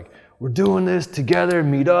it was like, we're doing this together,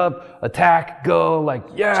 meet up, attack, go, like,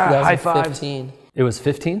 yeah, high fives. It was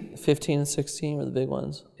 15? 15 and 16 were the big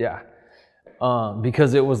ones. Yeah.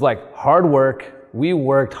 Because it was like hard work. We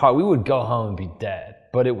worked hard. We would go home and be dead,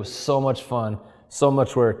 but it was so much fun, so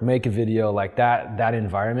much work, make a video, like that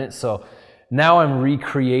environment. So now I'm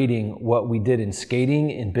recreating what we did in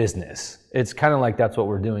skating in business. It's kind of like that's what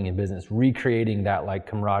we're doing in business, recreating that like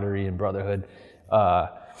camaraderie and brotherhood.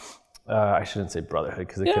 I shouldn't say brotherhood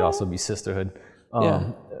because it could also be sisterhood.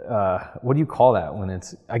 What do you call that when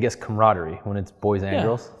it's, I guess, camaraderie, when it's boys and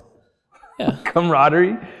girls? Yeah.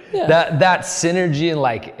 Camaraderie. Yeah. That synergy and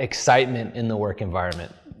like excitement in the work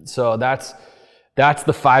environment. So that's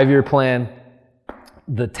the 5-year plan.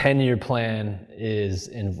 The 10-year plan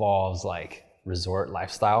involves like resort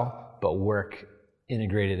lifestyle, but work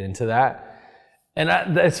integrated into that.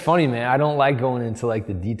 And it's funny, man. I don't like going into like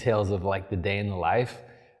the details of like the day in the life.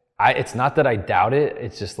 It's not that I doubt it.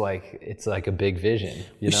 It's just like, it's like a big vision.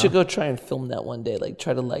 We should go try and film that one day. Like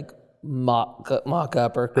try to like mock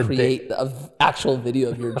up or create an actual video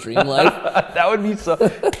of your dream life. That would be so,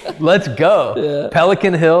 let's go. Yeah.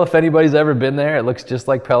 Pelican Hill, if anybody's ever been there, it looks just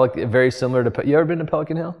like very similar to, you ever been to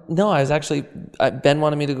Pelican Hill? No, Ben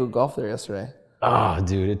wanted me to go golf there yesterday. Oh,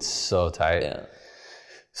 dude, it's so tight. Yeah.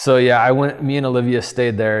 So yeah, me and Olivia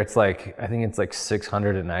stayed there. It's like, I think it's like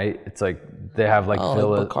 $600 a night. It's like, they have like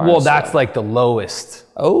villas. Well, that's like the lowest.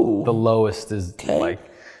 Oh. The lowest is like.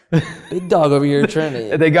 Big dog over here trying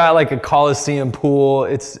to. They got like a Coliseum pool.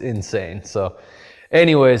 It's insane. So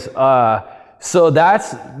anyways, so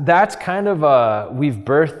that's kind of, we've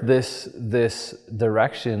birthed this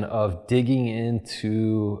direction of digging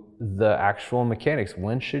into the actual mechanics.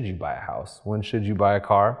 When should you buy a house? When should you buy a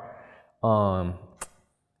car?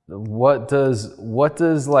 What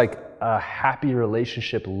does like a happy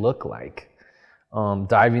relationship look like?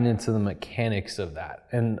 Diving into the mechanics of that.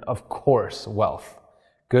 And of course, wealth.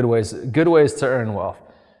 Good ways to earn wealth.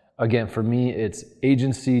 Again, for me, it's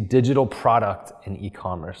agency, digital product, and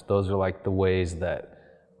e-commerce. Those are like the ways that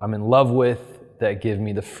I'm in love with, that give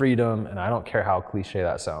me the freedom. And I don't care how cliche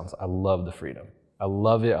that sounds. I love the freedom. I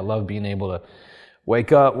love it. I love being able to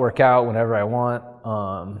wake up, work out whenever I want.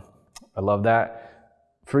 I love that.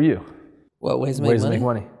 For you, what ways to make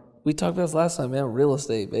money? We talked about this last time, man. Real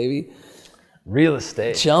estate, baby. Real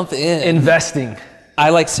estate. Jump in. Investing.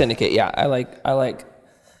 I like syndicate. Yeah, I like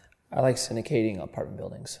syndicating apartment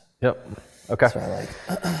buildings. Yep. Okay. That's what I like.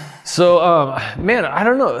 So, man, I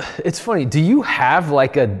don't know. It's funny. Do you have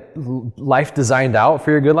like a life designed out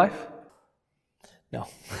for your good life? No.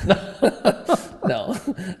 No.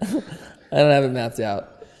 I don't have it mapped out.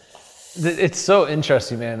 It's so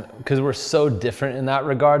interesting, man, because we're so different in that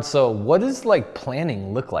regard. So what does like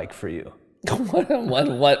planning look like for you? What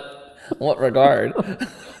regard?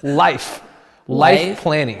 Life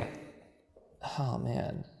planning. Oh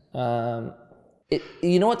man.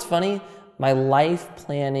 You know what's funny? My life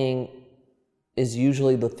planning is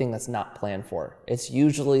usually the thing that's not planned for. It's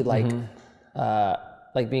usually like,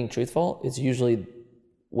 like being truthful. It's usually,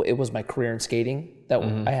 it was my career in skating that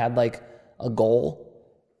I had like a goal.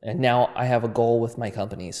 And now I have a goal with my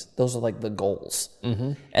companies. Those are like the goals.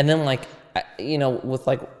 And then like, you know, with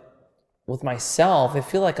myself, I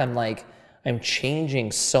feel like I'm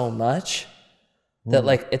changing so much that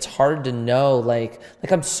like, it's hard to know, like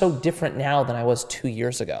I'm so different now than I was 2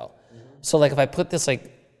 years ago. So like, if I put this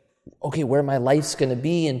like, okay, where my life's going to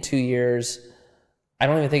be in 2 years, I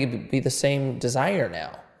don't even think it'd be the same desire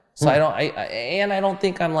now. So I don't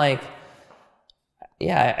think I'm like,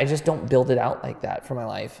 yeah, I just don't build it out like that for my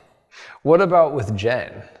life. What about with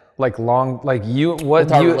Jen? Like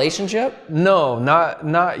with our relationship? No,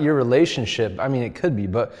 not your relationship. I mean, it could be,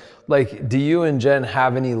 but like, do you and Jen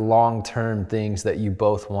have any long-term things that you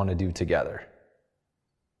both want to do together?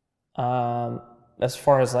 As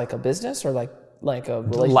far as like a business or like a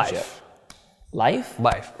relationship? Life?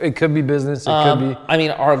 It could be business. It could be. I mean,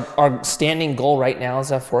 our standing goal right now is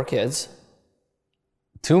to have 4 kids.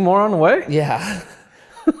 2 more on the way? Yeah.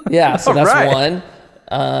 Yeah, so that's right. One.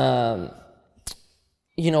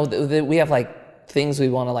 You know, we have like things we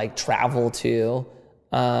want to like travel to.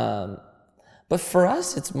 But for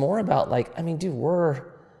us, it's more about like, I mean, dude,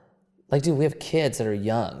 we have kids that are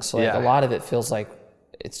young. So like a lot of it feels like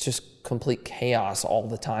it's just complete chaos all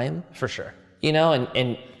the time. For sure. You know,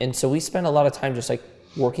 and so we spend a lot of time just like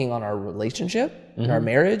working on our relationship and our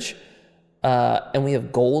marriage. And we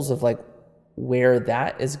have goals of like where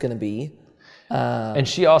that is going to be. And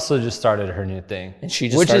she also just started her new thing, which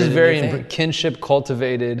is very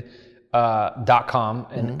kinshipcultivated.com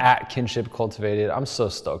and at kinship cultivated. I'm so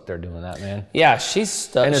stoked they're doing that, man. Yeah, she's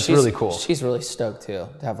stoked. And it's really cool. She's really stoked too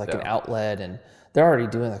to have like an outlet, and they're already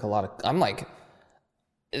doing like a lot of. I'm like,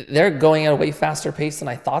 they're going at a way faster pace than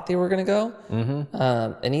I thought they were going to go.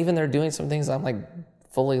 And even they're doing some things I'm like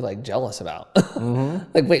fully like jealous about.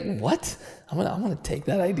 Like, wait, what? I'm gonna take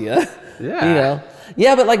that idea. Yeah. You know?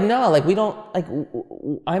 Yeah, but like, no, like we don't, like,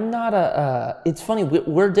 I'm not it's funny.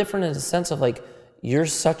 We're different in the sense of like, you're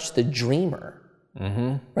such the dreamer,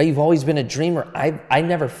 right? You've always been a dreamer. I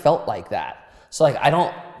never felt like that. So like,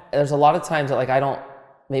 there's a lot of times that like,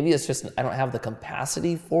 maybe it's just, I don't have the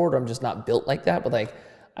capacity for it, or I'm just not built like that. But like,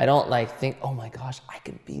 I don't like think, oh my gosh, I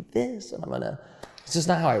could be this, and it's just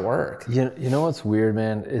not how I work. You know what's weird,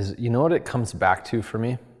 man, is you know what it comes back to for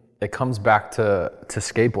me? It comes back to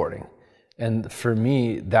skateboarding. And for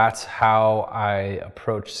me, that's how I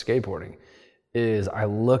approach skateboarding, is I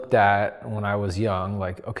looked at when I was young,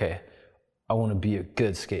 like, okay, I want to be a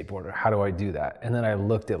good skateboarder. How do I do that? And then I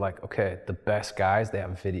looked at like, okay, the best guys, they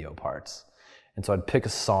have video parts. And so I'd pick a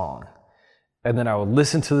song, and then I would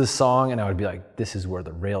listen to the song, and I would be like, this is where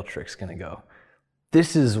the rail trick's gonna go.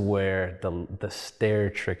 This is where the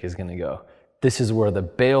stair trick is gonna go. This is where the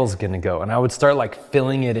bail's gonna go. And I would start like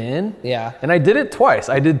filling it in. Yeah. And I did it twice.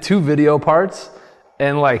 I did 2 video parts,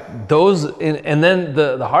 and like those, and then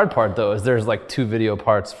the hard part though is there's like 2 video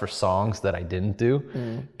parts for songs that I didn't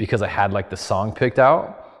do because I had like the song picked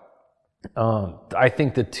out. I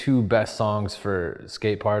think the 2 best songs for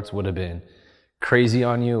skate parts would have been Crazy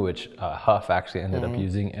on You, which Huff actually ended up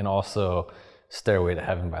using, and also Stairway to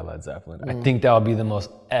Heaven by Led Zeppelin. I think that would be the most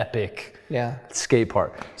epic skate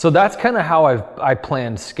part. So that's kind of how I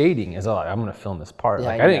planned skating, is like, I'm gonna film this part.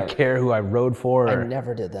 Like I didn't care who I rode for. I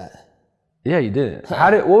never did that. Yeah, you didn't.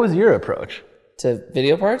 What was your approach? To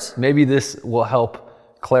video parts? Maybe this will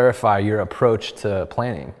help clarify your approach to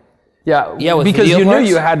planning. Yeah, because you knew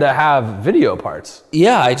you had to have video parts.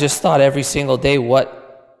 Yeah, I just thought every single day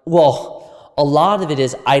a lot of it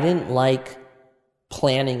is I didn't like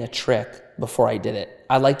planning a trick before I did it.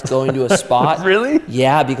 I liked going to a spot. Really?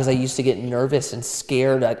 Yeah, because I used to get nervous and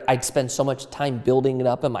scared. I'd spend so much time building it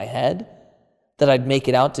up in my head that I'd make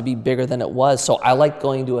it out to be bigger than it was. So I liked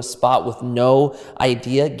going to a spot with no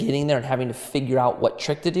idea, getting there and having to figure out what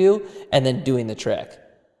trick to do, and then doing the trick.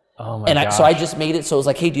 Oh my gosh. So I just made it so it was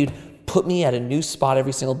like, hey dude, put me at a new spot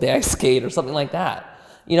every single day I skate, or something like that.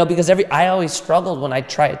 You know, because I always struggled when I'd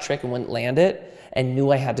try a trick and wouldn't land it and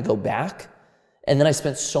knew I had to go back. And then I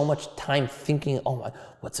spent so much time thinking, oh my,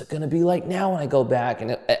 what's it gonna be like now when I go back?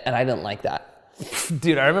 And I didn't like that.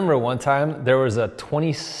 Dude, I remember one time there was a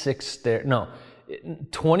 21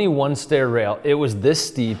 stair rail. It was this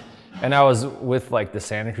steep, and I was with like the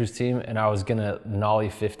Santa Cruz team, and I was gonna nollie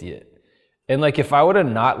 50 it. And like, if I would have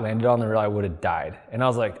not landed on the rail, I would have died. And I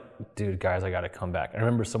was like, dude, guys, I gotta come back. I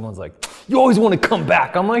remember someone's like, you always want to come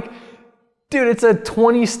back. I'm like, dude, it's a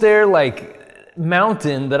 20 stair like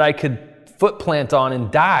mountain that I could foot plant on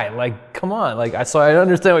and die. Like, come on. Like, so I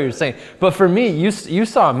understand what you're saying. But for me, you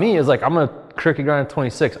saw me as like, I'm gonna cricket grind at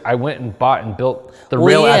 26. I went and bought and built the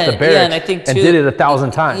rail at the barracks, and did it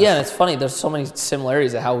 1,000 times. Yeah, and it's funny. There's so many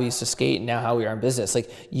similarities of how we used to skate and now how we are in business.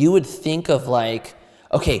 Like, you would think of like,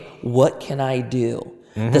 okay, what can I do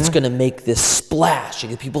that's going to make this splash and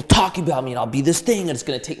get people talking about me, and I'll be this thing, and it's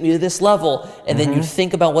going to take me to this level. And then you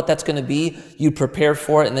think about what that's going to be, you prepare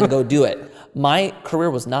for it, and then go do it. My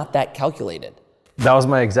career was not that calculated. That was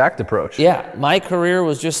my exact approach. Yeah, my career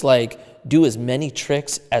was just like, do as many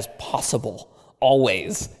tricks as possible,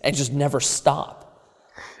 always, and just never stop,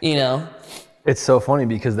 you know? It's so funny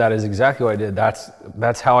because that is exactly what I did.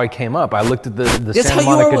 That's how I came up. I looked at the That's Santa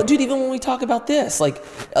how Monica. you are, dude. Even when we talk about this, like,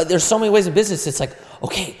 there's so many ways in business. It's like,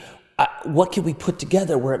 okay, what can we put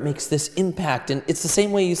together where it makes this impact? And it's the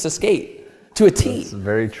same way you used to skate, to a T. That's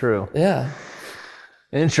very true. Yeah.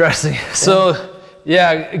 Interesting. So,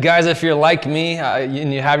 yeah, guys, if you're like me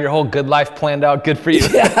and you have your whole good life planned out, good for you.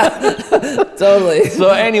 Yeah, totally.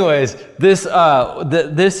 So, anyways, this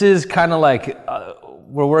is kind of like.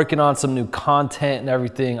 We're working on some new content and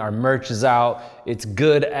everything. Our merch is out. It's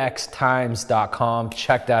GOODxTimes.com.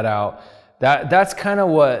 Check that out. That's kind of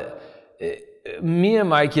what me and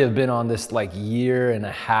Mikey have been on, this like 1.5 year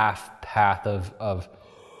path of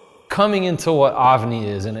coming into what AVNI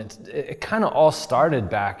is. And it kind of all started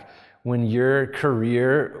back when you were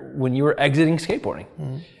exiting skateboarding.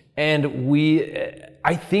 And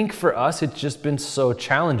I think for us, it's just been so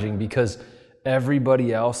challenging because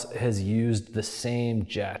everybody else has used the same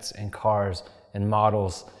jets and cars and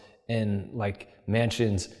models and like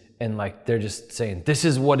mansions, and like they're just saying, this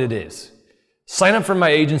is what it is. Sign up for my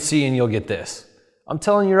agency and you'll get this. I'm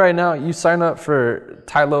telling you right now, you sign up for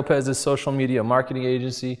Ty Lopez's social media marketing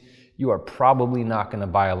agency, you are probably not gonna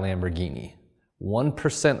buy a Lamborghini.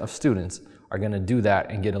 1% of students are gonna do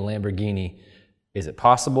that and get a Lamborghini. Is it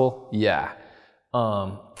possible? Yeah.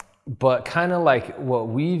 But kind of like what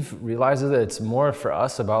we've realized is that it's more for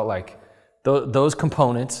us about like those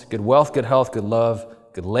components: good wealth, good health, good love,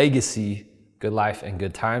 good legacy, good life, and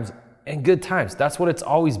good times. And good times, that's what it's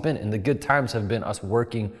always been. And the good times have been us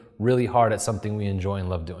working really hard at something we enjoy and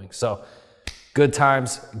love doing. So good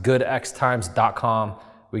times, goodxtimes.com.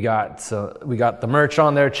 We got the merch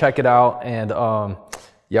on there. Check it out. And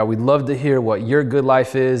yeah, we'd love to hear what your good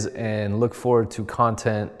life is, and look forward to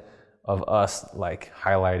content of us like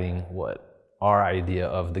highlighting what our idea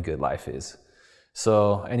of the good life is.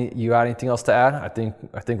 So you got anything else to add? I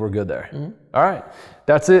think we're good there. Mm-hmm. All right,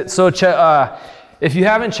 that's it. So if you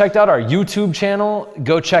haven't checked out our YouTube channel,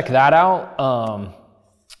 go check that out.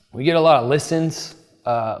 We get a lot of listens,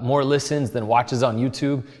 more listens than watches on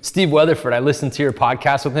YouTube. Steve Weatherford, I listened to your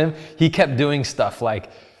podcast with him. He kept doing stuff like,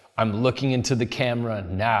 I'm looking into the camera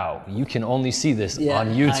now. You can only see this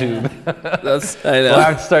on YouTube. I know. We'll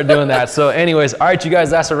have to start doing that. So anyways, all right, you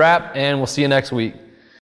guys, that's a wrap, and we'll see you next week.